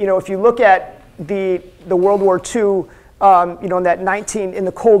 if you look at the World War II, in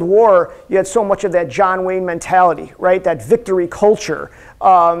the Cold War, you had so much of that John Wayne mentality, right? That victory culture,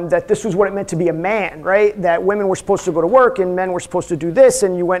 that this was what it meant to be a man, right? That women were supposed to go to work and men were supposed to do this,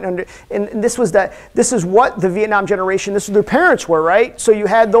 and you went under, and this is what the Vietnam generation, this is their parents were, right? So you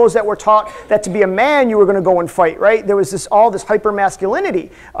had those that were taught that to be a man, you were going to go and fight, right? There was all this hyper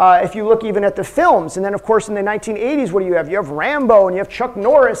masculinity. If you look even at the films, and then of course in the 1980s, what do you have? You have Rambo and you have Chuck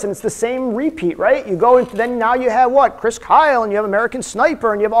Norris, and it's the same repeat, right? You go into, then now you have what? Chris Kyle, and you have American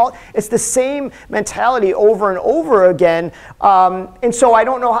Sniper, and you have it's the same mentality over and over again. And so I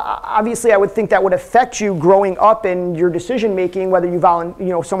don't know, obviously I would think that would affect you growing up in your decision making, whether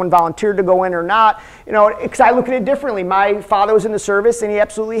someone volunteered to go in or not, because I look at it differently. My father was in the service and he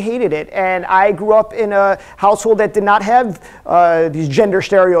absolutely hated it. And I grew up in a household that did not have these gender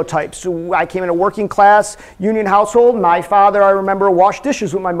stereotypes. So I came in a working class union household. My father, I remember, washed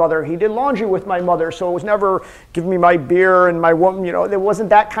dishes with my mother. He did laundry with my mother. So it was never give me my beer and my woman, there wasn't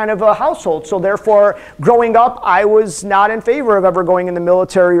that kind of a household. So therefore, growing up, I was not in favor of ever going in the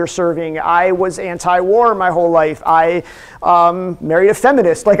military or serving. I was anti-war my whole life. I married a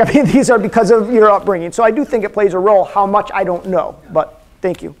feminist. These are because of your upbringing. So I do think it plays a role. How much, I don't know. But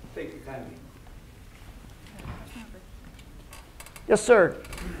thank you. Thank you kindly. Yes, sir.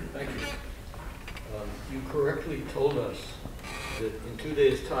 Thank you. You correctly told us that in 2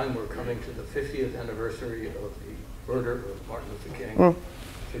 days' time we're coming to the 50th anniversary of the murder of Martin Luther King,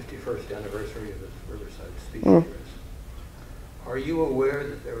 51st anniversary of his Riverside speech address. Are you aware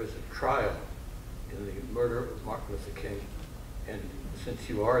that there was a trial in the murder of Martin Luther King? And since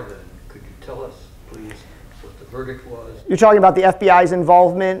you are, then, could you tell us, please, what the verdict was? You're talking about the FBI's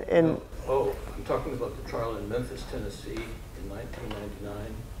involvement in... No. Oh, I'm talking about the trial in Memphis, Tennessee in 1999,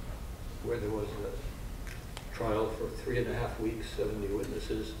 where there was a trial for 3.5 weeks, 70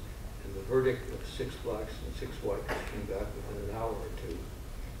 witnesses, and the verdict of 6 blacks and 6 whites came back within an hour or two,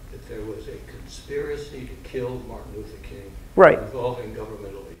 that there was a conspiracy to kill Martin Luther King, right, involving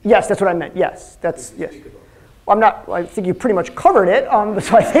governmental agents. Yes, that's what I meant. Yes, that's yes. Speak about that. Well, I think you pretty much covered it,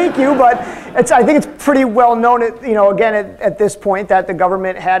 so I thank you, but I think it's pretty well known, at this point, that the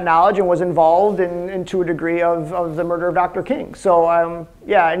government had knowledge and was involved in to a degree of the murder of Dr. King. So,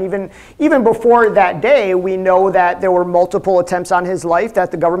 yeah, and even before that day, we know that there were multiple attempts on his life that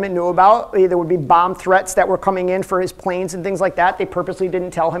the government knew about. There would be bomb threats that were coming in for his planes and things like that. They purposely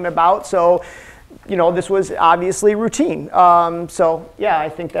didn't tell him about. So, this was obviously routine. So, yeah, I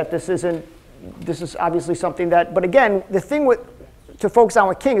think that this is obviously something that, but again, the thing to focus on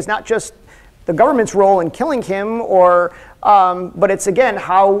with King is not just the government's role in killing him, but it's again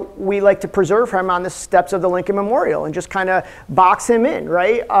how we like to preserve him on the steps of the Lincoln Memorial and just kind of box him in,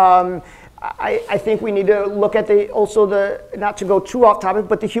 right? I think we need to look at not to go too off topic,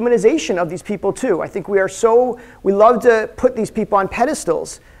 but the humanization of these people too. I think we love to put these people on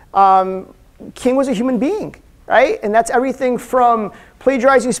pedestals. King was a human being, right? And that's everything from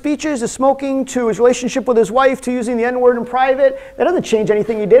plagiarizing speeches to smoking to his relationship with his wife to using the N-word in private. That doesn't change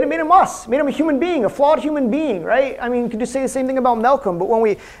anything he did. It made him us. It made him a human being, a flawed human being, right? I mean, you could just say the same thing about Malcolm. But when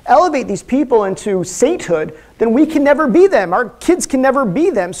we elevate these people into sainthood, then we can never be them. Our kids can never be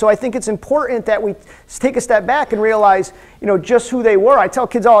them. So I think it's important that we take a step back and realize, just who they were. I tell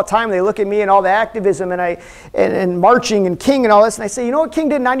kids all the time, they look at me and all the activism and marching and King and all this, and I say, you know what King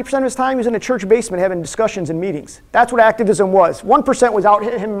did 90% of his time? He was in a church basement having discussions and meetings. That's what activism was. 1% was out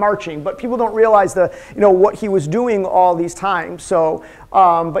him marching, but people don't realize what he was doing all these times. So,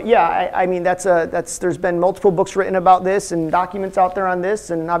 but yeah, I mean, there's been multiple books written about this and documents out there on this,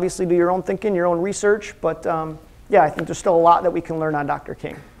 and obviously do your own thinking, your own research. But yeah, I think there's still a lot that we can learn on Dr.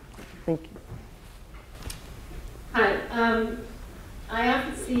 King. Thank you. Hi. I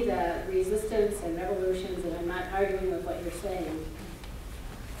often see that resistance and revolutions, and I'm not arguing with what you're saying,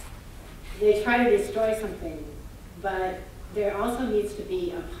 they try to destroy something, but there also needs to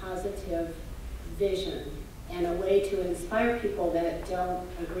be a positive vision and a way to inspire people that don't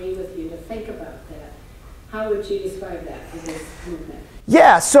agree with you to think about that. How would you describe that for this movement?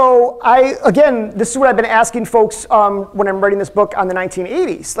 Yeah, so again, this is what I've been asking folks when I'm writing this book on the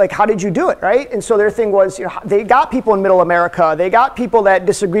 1980s. Like, how did you do it, right? And so their thing was, you know, they got people in Middle America. They got people that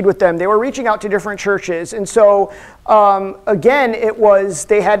disagreed with them. They were reaching out to different churches. And so, again, it was,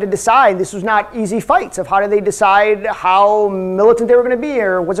 they had to decide. This was not easy fights of how do they decide how militant they were going to be,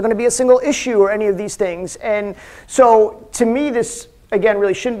 or was it going to be a single issue, or any of these things. And so, to me, this, again,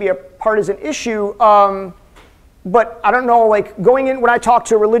 really shouldn't be a partisan issue. But I don't know, like going in, when I talk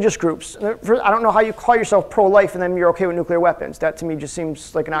to religious groups, I don't know how you call yourself pro-life and then you're okay with nuclear weapons. That to me just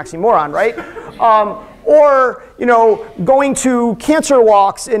seems like an oxymoron, right? Or, you know, going to cancer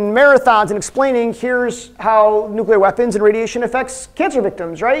walks and marathons and explaining here's how nuclear weapons and radiation affects cancer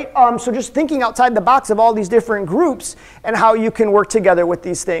victims, right? So just thinking outside the box of all these different groups and how you can work together with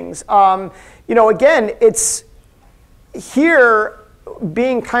these things. You know, again, it's here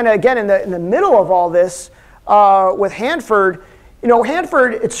being kind of, again, in the middle of all this, with Hanford, you know,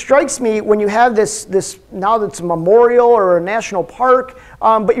 Hanford, it strikes me when you have this now that's a memorial or a national park,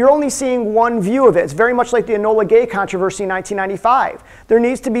 but you're only seeing one view of it. It's very much like the Enola Gay controversy in 1995. There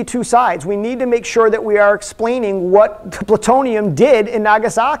needs to be two sides. We need to make sure that we are explaining what the plutonium did in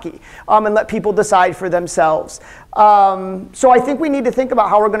Nagasaki and let people decide for themselves. So I think we need to think about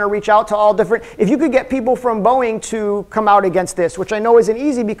how we're going to reach out to all different, if you could get people from Boeing to come out against this, which I know isn't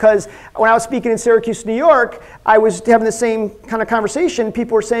easy because when I was speaking in Syracuse, New York, I was having the same kind of conversation.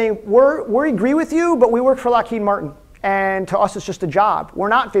 People were saying, we agree with you, but we work for Lockheed Martin. And to us, it's just a job. We're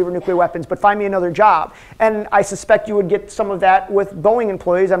not in favor of nuclear weapons, but find me another job. And I suspect you would get some of that with Boeing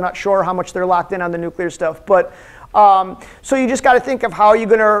employees. I'm not sure how much they're locked in on the nuclear stuff. But so you just got to think of how you're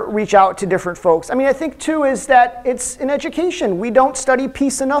going to reach out to different folks. I mean, I think, too, is that it's in education. We don't study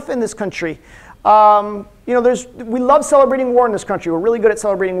peace enough in this country. You know, we love celebrating war in this country. We're really good at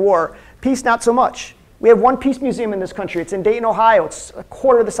celebrating war. Peace, not so much. We have one peace museum in this country. It's in Dayton, Ohio. It's a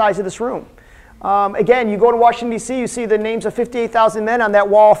quarter the size of this room. Again, you go to Washington, D.C., you see the names of 58,000 men on that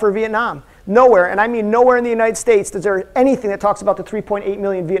wall for Vietnam. Nowhere, and I mean nowhere in the United States, is there anything that talks about the 3.8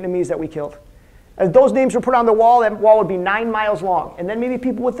 million Vietnamese that we killed. If those names were put on the wall, that wall would be 9 miles long. And then maybe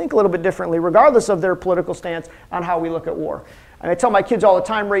people would think a little bit differently, regardless of their political stance on how we look at war. And I tell my kids all the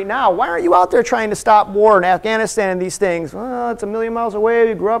time right now, why aren't you out there trying to stop war in Afghanistan and these things? Well, it's a million miles away.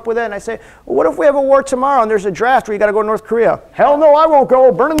 We grew up with it. And I say, well, what if we have a war tomorrow and there's a draft where you got to go to North Korea? Hell no, I won't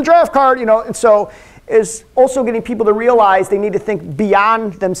go. Burn in the draft card, you know. And so is also getting people to realize they need to think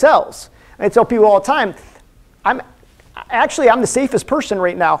beyond themselves. And I tell people all the time, I'm the safest person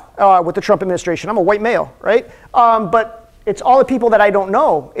right now with the Trump administration. I'm a white male, right? But it's all the people that I don't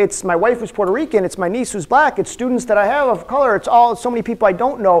know. It's my wife who's Puerto Rican. It's my niece who's black. It's students that I have of color. It's so many people I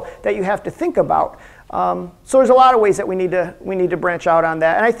don't know that you have to think about. So there's a lot of ways that we need to branch out on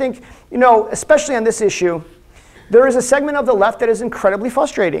that. And I think, you know, especially on this issue, there is a segment of the left that is incredibly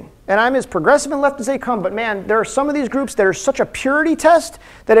frustrating. And I'm as progressive and left as they come. But man, there are some of these groups that are such a purity test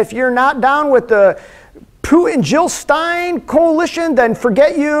that if you're not down with the Putin, Jill Stein coalition, then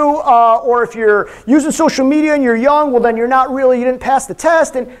forget you. Or if you're using social media and you're young, well, then you didn't pass the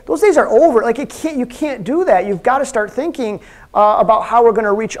test. And those days are over. Like you can't do that. You've got to start thinking about how we're going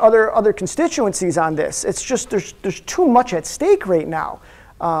to reach other constituencies on this. It's just there's too much at stake right now.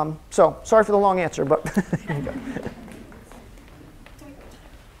 So sorry for the long answer, but here you go.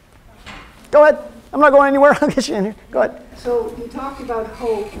 Go ahead. I'm not going anywhere. I'll get you in here. Go ahead. So you talked about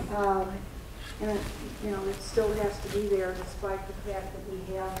hope, and it still has to be there despite the fact that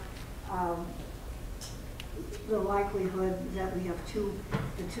we have the likelihood that we have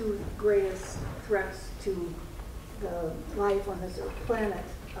the two greatest threats to the life on this planet,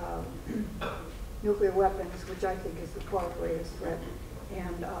 nuclear weapons, which I think is the 12th greatest threat,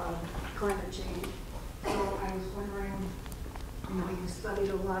 and climate change. So I was wondering, you studied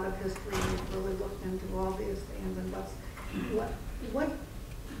a lot of history, you've really looked into all the ifs, ands, and buts.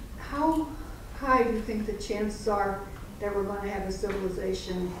 How high do you think the chances are that we're going to have a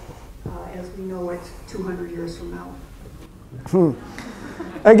civilization as we know it 200 years from now?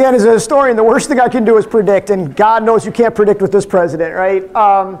 Again, as a historian, the worst thing I can do is predict, and God knows you can't predict with this president, right?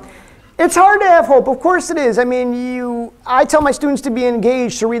 It's hard to have hope. Of course it is. I mean, I tell my students to be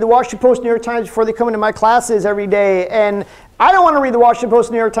engaged, to read the Washington Post, New York Times before they come into my classes every day. And I don't want to read the Washington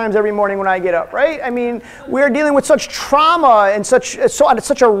Post, New York Times every morning when I get up, right? I mean, we're dealing with such trauma and at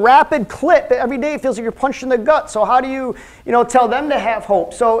such a rapid clip. Every day it feels like you're punched in the gut. So how do you tell them to have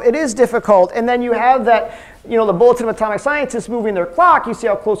hope? So it is difficult. And then you have that, the Bulletin of Atomic Scientists moving their clock. You see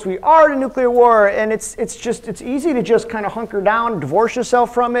how close we are to nuclear war. And it's easy to just kind of hunker down, divorce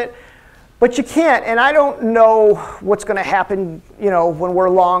yourself from it. But you can't. And I don't know what's going to happen, when we're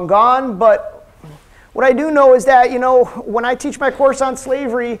long gone. But what I do know is that, when I teach my course on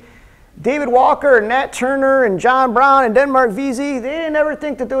slavery, David Walker and Nat Turner and John Brown and Denmark Vesey, they didn't ever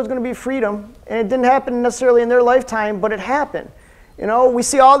think that there was going to be freedom. And it didn't happen necessarily in their lifetime, but it happened. We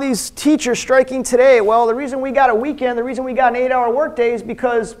see all these teachers striking today. Well, the reason we got a weekend, the reason we got an 8-hour workday is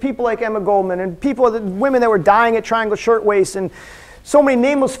because people like Emma Goldman and women that were dying at Triangle Shirtwaist and so many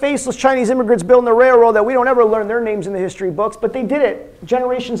nameless, faceless Chinese immigrants building the railroad that we don't ever learn their names in the history books, but they did it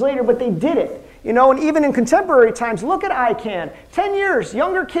generations later, but they did it. And even in contemporary times, look at ICANN. 10 years,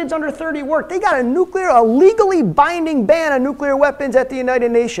 younger kids under 30 work. They got a legally binding ban on nuclear weapons at the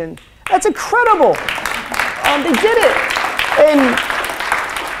United Nations. That's incredible. They did it. And,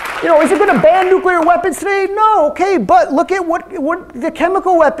 is it going to ban nuclear weapons today? No, okay, but look at what the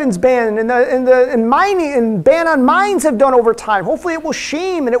chemical weapons ban and mining and ban on mines have done over time. Hopefully it will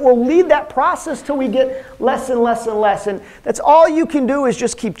shame and it will lead that process till we get less and less and less. And that's all you can do is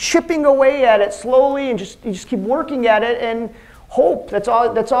just keep chipping away at it slowly and you just keep working at it and hope. That's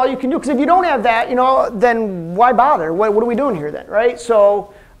all you can do. Because if you don't have that, then why bother? What are we doing here then, right?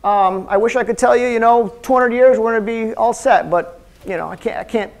 So I wish I could tell you, 200 years we're going to be all set, but I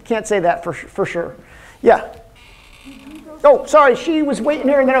can't say that for sure. Yeah. Oh, sorry, she was waiting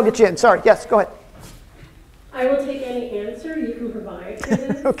here, and then I'll get you in. Sorry. Yes, go ahead. I will take any answer you can provide for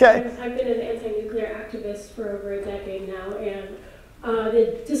this. Okay. I've been an anti-nuclear activist for over a decade now, and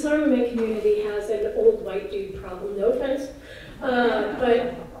the disarmament community has an old white dude problem. No offense,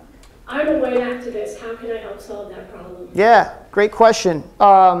 but I'm a white activist. How can I help solve that problem? Yeah, great question.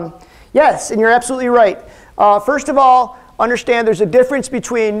 Yes, and you're absolutely right. First of all, understand there's a difference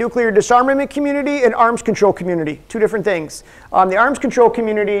between nuclear disarmament community and arms control community. Two different things. The arms control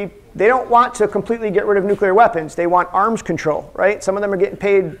community, they don't want to completely get rid of nuclear weapons. They want arms control, right? Some of them are getting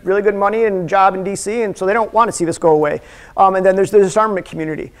paid really good money and a job in DC, and so they don't want to see this go away. And then there's the disarmament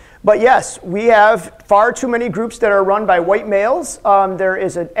community. But yes, we have far too many groups that are run by white males. There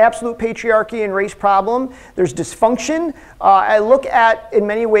is an absolute patriarchy and race problem. There's dysfunction. I look at, in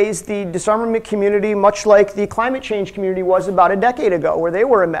many ways, the disarmament community much like the climate change community was about a decade ago, where they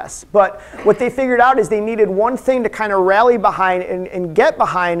were a mess. But what they figured out is they needed one thing to kind of rally behind and get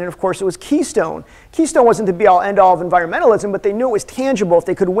behind, and of course it was Keystone. Keystone wasn't the be-all, end-all of environmentalism, but they knew it was tangible. If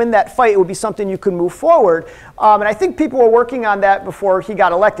they could win that fight, it would be something you could move forward. And I think people were working on that before he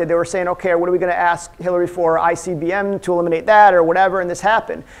got elected. They were saying, okay, what are we going to ask Hillary for, ICBM to eliminate that or whatever, and this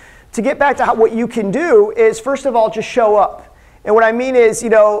happened. To get back to what you can do is, first of all, just show up. And what I mean is,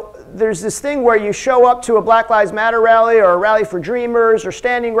 there's this thing where you show up to a Black Lives Matter rally or a rally for Dreamers or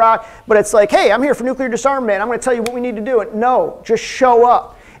Standing Rock, but it's like, hey, I'm here for nuclear disarmament. I'm going to tell you what we need to do. No, just show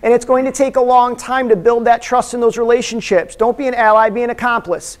up. And it's going to take a long time to build that trust in those relationships. Don't be an ally, be an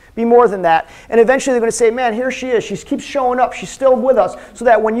accomplice. Be more than that. And eventually they're going to say, man, here she is. She keeps showing up. She's still with us. So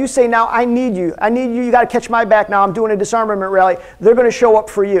that when you say, now I need you, you got to catch my back now, I'm doing a disarmament rally, they're going to show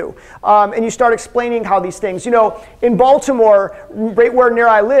up for you. And you start explaining how these things, in Baltimore, right where near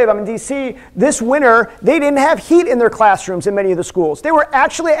I live, I'm in DC, this winter, they didn't have heat in their classrooms in many of the schools. They were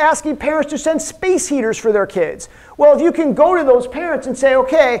actually asking parents to send space heaters for their kids. Well, if you can go to those parents and say,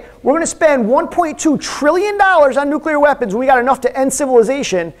 okay, we're going to spend $1.2 trillion on nuclear weapons when we got enough to end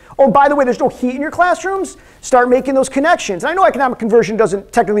civilization. Oh, by the way, there's no heat in your classrooms. Start making those connections. And I know economic conversion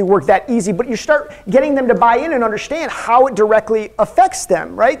doesn't technically work that easy, but you start getting them to buy in and understand how it directly affects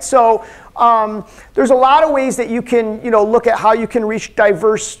them, right? So there's a lot of ways that you can, look at how you can reach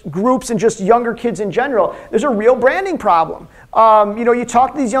diverse groups and just younger kids in general. There's a real branding problem. You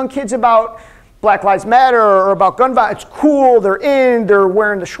talk to these young kids about Black Lives Matter or about gun violence. It's cool, they're in, they're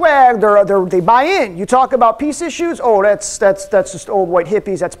wearing the swag, they buy in. You talk about peace issues, oh, that's just old white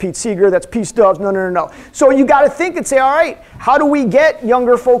hippies, that's Pete Seeger, that's peace doves, no. So you got to think and say, all right, how do we get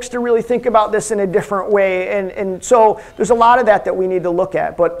younger folks to really think about this in a different way? And so there's a lot of that we need to look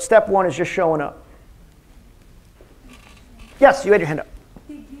at, but step one is just showing up. Yes, you had your hand up.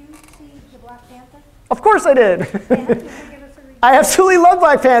 Did you see the Black Panther? Of course I did. And can you give us a review? I absolutely love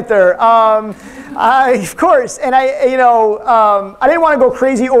Black Panther. Of course, and I didn't want to go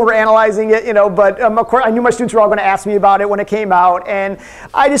crazy over analyzing it, but of course I knew my students were all going to ask me about it when it came out, and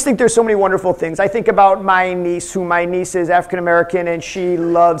I just think there's so many wonderful things. I think about my niece, my niece is African American, and she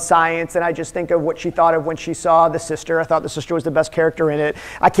loves science, and I just think of what she thought of when she saw the sister. I thought the sister was the best character in it.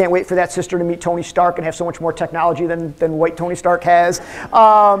 I can't wait for that sister to meet Tony Stark and have so much more technology than white Tony Stark has.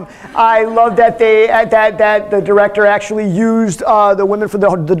 I love that that the director actually used the women from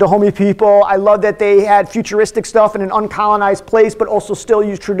the Dahomey people. I love that they had futuristic stuff in an uncolonized place, but also still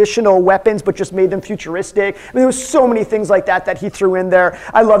used traditional weapons, but just made them futuristic. I mean, there was so many things like that he threw in there.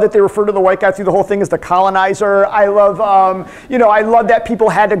 I love that they refer to the white guy through the whole thing as the colonizer. I love, I love that people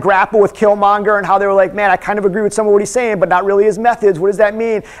had to grapple with Killmonger and how they were like, man, I kind of agree with some of what he's saying, but not really his methods. What does that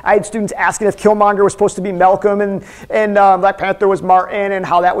mean? I had students asking if Killmonger was supposed to be Malcolm and Black Panther was Martin and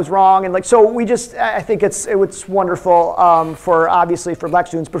how that was wrong. And I think it's wonderful obviously for black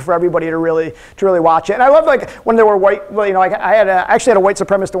students, but for everybody to really watch it. And I love when there were white, I actually had a white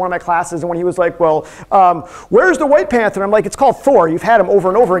supremacist in one of my classes, and when he was like, well, where's the White Panther? And I'm like, it's called Thor. You've had him over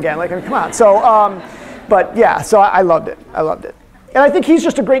and over again. Like, I mean, come on. So, but yeah, so I loved it. I loved it. And I think he's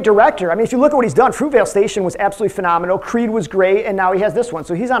just a great director. I mean, if you look at what he's done, Fruitvale Station was absolutely phenomenal. Creed was great, and now he has this one.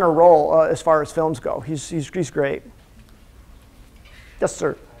 So he's on a roll as far as films go. He's great. Yes,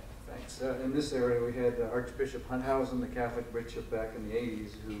 sir. Thanks. In this area, we had Archbishop Hunthausen, the Catholic bishop back in the 80s,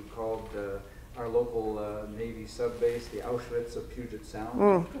 who called our local Navy sub-base the Auschwitz of Puget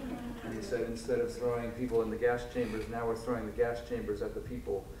Sound. And he said, instead of throwing people in the gas chambers, now we're throwing the gas chambers at the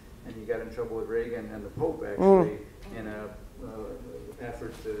people. And he got in trouble with Reagan and the Pope, actually, in a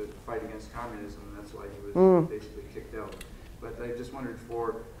effort to fight against communism, and that's why he was basically kicked out. But I just wondered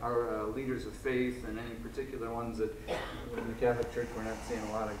for our leaders of faith and any particular ones that in the Catholic Church we're not seeing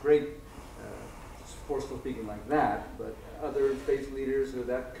a lot of great forceful speaking like that, but other faith leaders or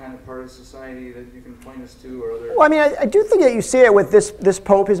that kind of part of society that you can point us to, or other? Well, I mean, I do think that you see it with this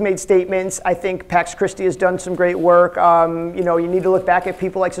Pope has made statements. I think Pax Christi has done some great work. You need to look back at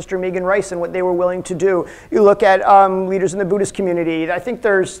people like Sister Megan Rice and what they were willing to do. You look at leaders in the Buddhist community. I think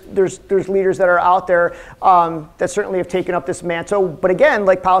there's leaders that are out there that certainly have taken up this mantle. But again,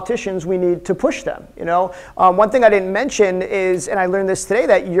 like politicians, we need to push them. One thing I didn't mention is, and I learned this today,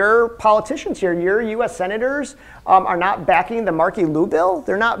 that your politicians here, your U.S. senators, are not backing the Markey Liu bill.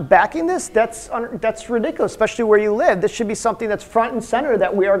 They're not backing this. That's ridiculous, especially where you live. This should be something that's front and center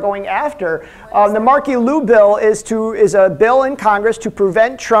that we are going after. The Markey Liu bill is a bill in Congress to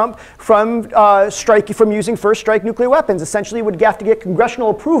prevent Trump from using first strike nuclear weapons. Essentially, he would have to get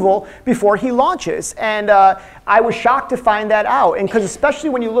congressional approval before he launches. And I was shocked to find that out. And because especially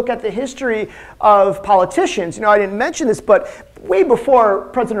when you look at the history of politicians, I didn't mention this, but way before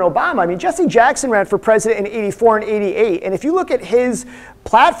President Obama, I mean, Jesse Jackson ran for president in '84 and '88. And if you look at his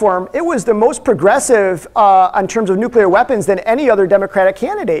platform, it was the most progressive in terms of nuclear weapons than any other Democratic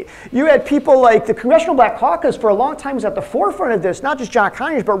candidate. You had people like the Congressional Black Caucus for a long time was at the forefront of this, not just John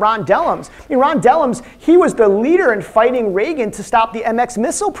Conyers, but Ron Dellums. I mean, Ron Dellums, he was the leader in fighting Reagan to stop the MX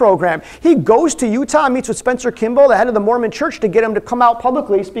missile program. He goes to Utah, meets with Spencer Kimball, the head of the Mormon Church, to get him to come out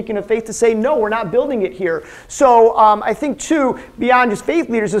publicly, speaking of faith, to say, no, we're not building it here. So I think, too, beyond just faith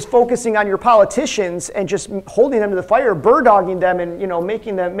leaders, is focusing on your politicians and just holding them to the fire, bird-dogging them, and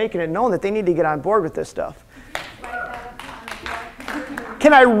making it known that they need to get on board with this stuff.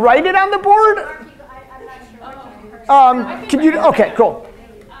 Can I write it on the board? Can you? Okay, cool.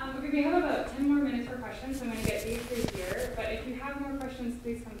 We have about 10 more minutes for questions, so I'm going to get these through here. But if you have more questions,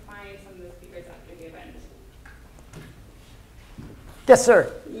 please come find some of the speakers after the event. Yes,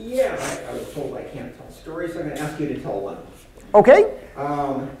 sir. Yeah, I was told I can't tell stories, so I'm going to ask you to tell one. Okay.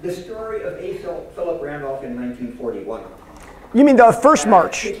 The story of A. Philip Randolph in 1941. You mean the first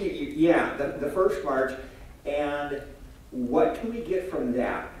march? Yeah, the first march. And what can we get from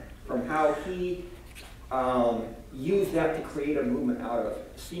that? From how he used that to create a movement out of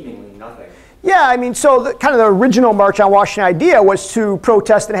seemingly nothing? Yeah, I mean, so kind of the original March on Washington idea was to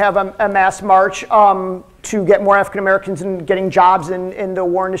protest and have a mass march to get more African Americans and getting jobs in the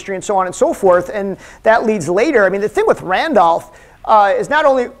war industry and so on and so forth. And that leads later. I mean, the thing with Randolph is not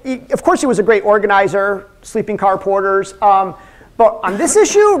only, of course, he was a great organizer, sleeping car porters, but on this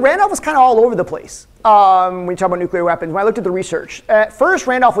issue, Randolph was kind of all over the place. when you talk about nuclear weapons, when I looked at the research, at first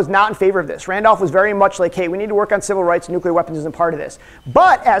Randolph was not in favor of this. Randolph was very much like, hey, we need to work on civil rights, nuclear weapons isn't part of this.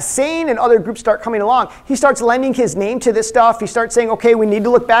 But as SANE and other groups start coming along, he starts lending his name to this stuff. He starts saying, okay, we need to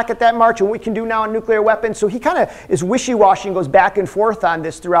look back at that march and what we can do now on nuclear weapons. So he kind of is wishy-washy and goes back and forth on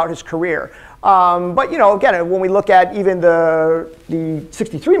this throughout his career. But again, when we look at even the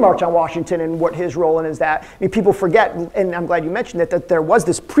 63 March on Washington and what his role in is that, I mean, people forget, and I'm glad you mentioned it, that there was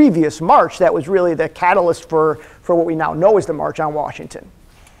this previous march that was really the catalyst for what we now know as the March on Washington.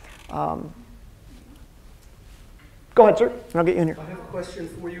 Go ahead, sir, and I'll get you in here. I have a question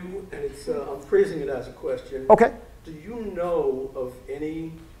for you, and I'm phrasing it as a question. Okay. Do you know of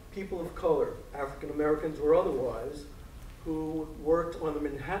any people of color, African Americans or otherwise, who worked on the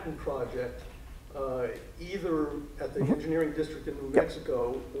Manhattan Project, either at the Engineering District in New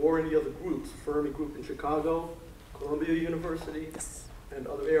Mexico or any other groups, Fermi Group in Chicago, Columbia University, and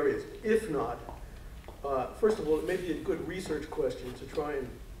other areas? If not, first of all, it may be a good research question to try and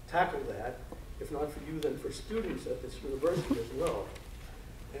tackle that. If not for you, then for students at this university as well.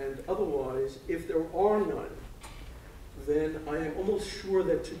 And otherwise, if there are none, then I am almost sure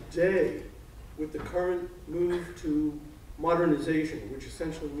that today, with the current move to modernization, which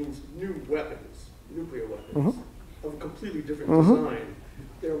essentially means new weapons, nuclear weapons, of a completely different design,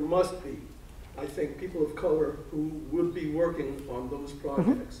 there must be, I think, people of color who would be working on those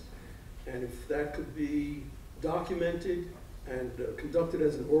projects. And if that could be documented and conducted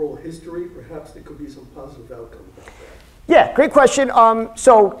as an oral history, perhaps there could be some positive outcome about that. Yeah, great question.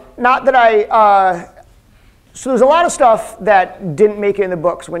 So not that so there's a lot of stuff that didn't make it in the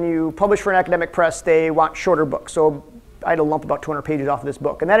books. When you publish for an academic press, they want shorter books. So I had to lump about 200 pages off of this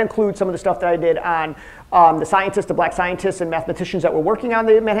book. And that includes some of the stuff that I did on the black scientists and mathematicians that were working on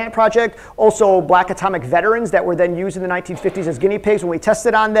the Manhattan Project. Also black atomic veterans that were then used in the 1950s as guinea pigs when we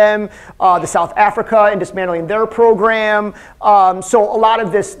tested on them. The South Africa and dismantling their program. So a lot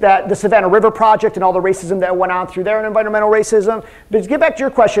of this, the Savannah River Project and all the racism that went on through there and environmental racism. But to get back to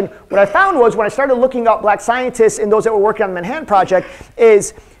your question, what I found was when I started looking up black scientists and those that were working on the Manhattan Project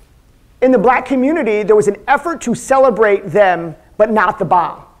is in the black community, there was an effort to celebrate them, but not the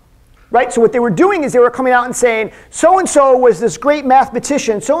bomb, right? So what they were doing is they were coming out and saying, so-and-so was this great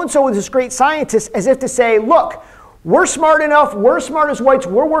mathematician, so-and-so was this great scientist, as if to say, look, we're smart enough, we're smart as whites,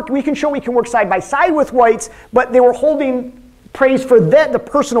 we can show we can work side by side with whites, but they were holding praise for the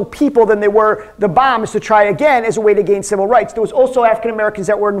personal people than they were the bombs to try again as a way to gain civil rights. There was also African Americans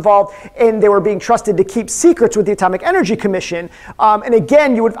that were involved and they were being trusted to keep secrets with the Atomic Energy Commission. And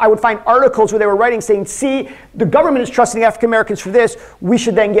again, I would find articles where they were writing saying, see, the government is trusting African Americans for this, we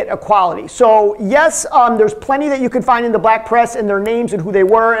should then get equality. So yes, there's plenty that you could find in the black press and their names and who they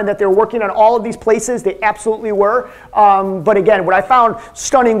were and that they were working on all of these places. They absolutely were. But again, what I found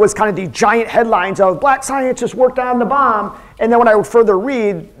stunning was kind of the giant headlines of black scientists worked on the bomb. And then when I would further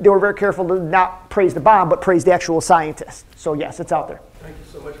read, they were very careful to not praise the bomb, but praise the actual scientist. So yes, it's out there. Thank you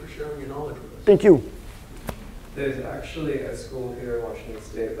so much for sharing your knowledge with us. Thank you. There's actually a school here in Washington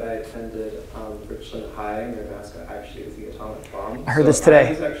State that I attended, Richland High, and their mascot actually is the atomic bomb. I heard this today. I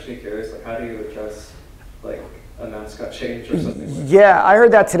was actually curious, like, how do you address like a mascot change or something like that? Yeah, I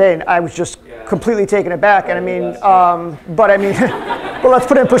heard that today, and I was just completely taken aback. And I mean, but let's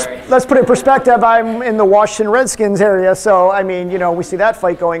put it in perspective. I'm in the Washington Redskins area, so I mean, we see that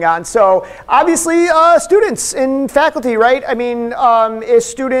fight going on. So obviously, students and faculty, right? I mean, if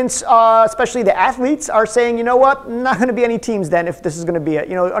students, especially the athletes, are saying, you know what, not going to be any teams then if this is going to be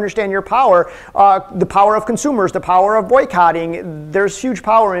it. Understand your power, the power of consumers, the power of boycotting. There's huge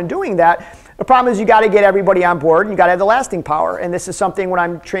power in doing that. The problem is you got to get everybody on board and you got to have the lasting power. And this is something when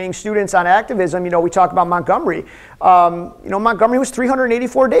I'm training students on activism, we talk about Montgomery. Montgomery was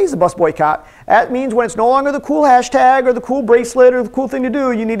 384 days of bus boycott. That means when it's no longer the cool hashtag or the cool bracelet or the cool thing to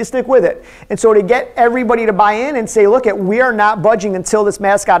do, you need to stick with it. And so to get everybody to buy in and say, look, we are not budging until this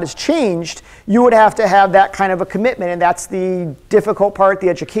mascot is changed, you would have to have that kind of a commitment. And that's the difficult part, the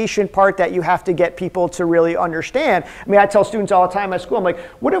education part that you have to get people to really understand. I mean, I tell students all the time at school, I'm like,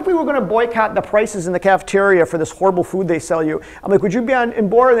 what if we were going to boycott the prices in the cafeteria for this horrible food they sell you? I'm like, would you be on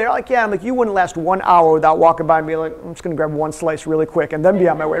board? And they're like, yeah. I'm like, you wouldn't last 1 hour without walking by and being like, I'm just going to grab one slice really quick and then be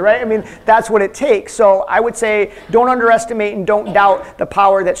on my way, right? I mean, that's what it takes. So I would say don't underestimate and don't doubt the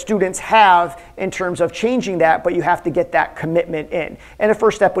power that students have in terms of changing that, but you have to get that commitment in. And the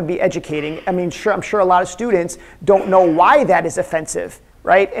first step would be educating. I mean, I'm sure a lot of students don't know why that is offensive.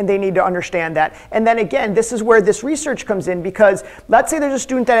 right? And they need to understand that. And then again, this is where this research comes in, because let's say there's a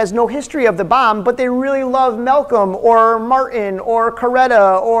student that has no history of the bomb, but they really love Malcolm or Martin or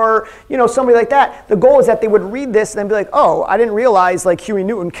Coretta or somebody like that. The goal is that they would read this and then be like, oh, I didn't realize like Huey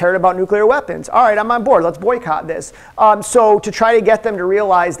Newton cared about nuclear weapons. All right, I'm on board. Let's boycott this. So to try to get them to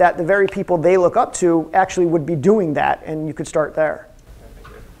realize that the very people they look up to actually would be doing that, and you could start there.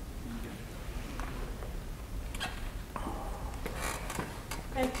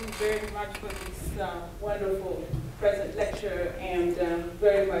 Thank you very much for this wonderful present lecture and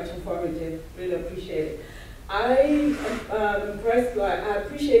very much informative. Really appreciate it. I am impressed by, I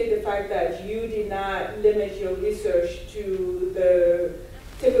appreciate the fact that you did not limit your research to the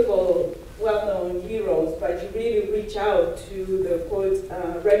typical well-known heroes, but you really reach out to the quote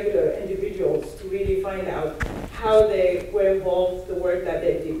regular individuals to really find out how they were involved, the work that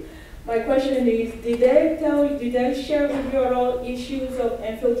they did. My question is, did they share with you at all issues of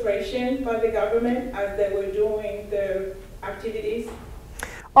infiltration by the government as they were doing their activities?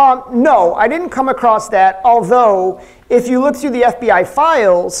 No, I didn't come across that, although if you look through the FBI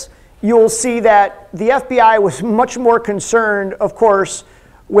files, you'll see that the FBI was much more concerned, of course,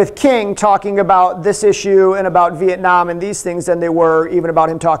 with King talking about this issue and about Vietnam and these things than they were even about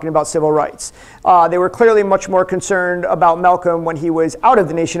him talking about civil rights. They were clearly much more concerned about Malcolm when he was out of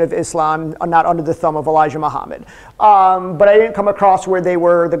the Nation of Islam, not under the thumb of Elijah Muhammad. But I didn't come across where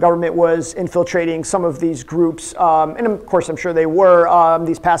the government was infiltrating some of these groups. And of course, I'm sure they were,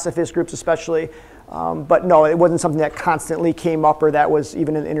 these pacifist groups especially. But no, it wasn't something that constantly came up or that was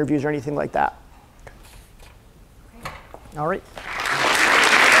even in interviews or anything like that. All right.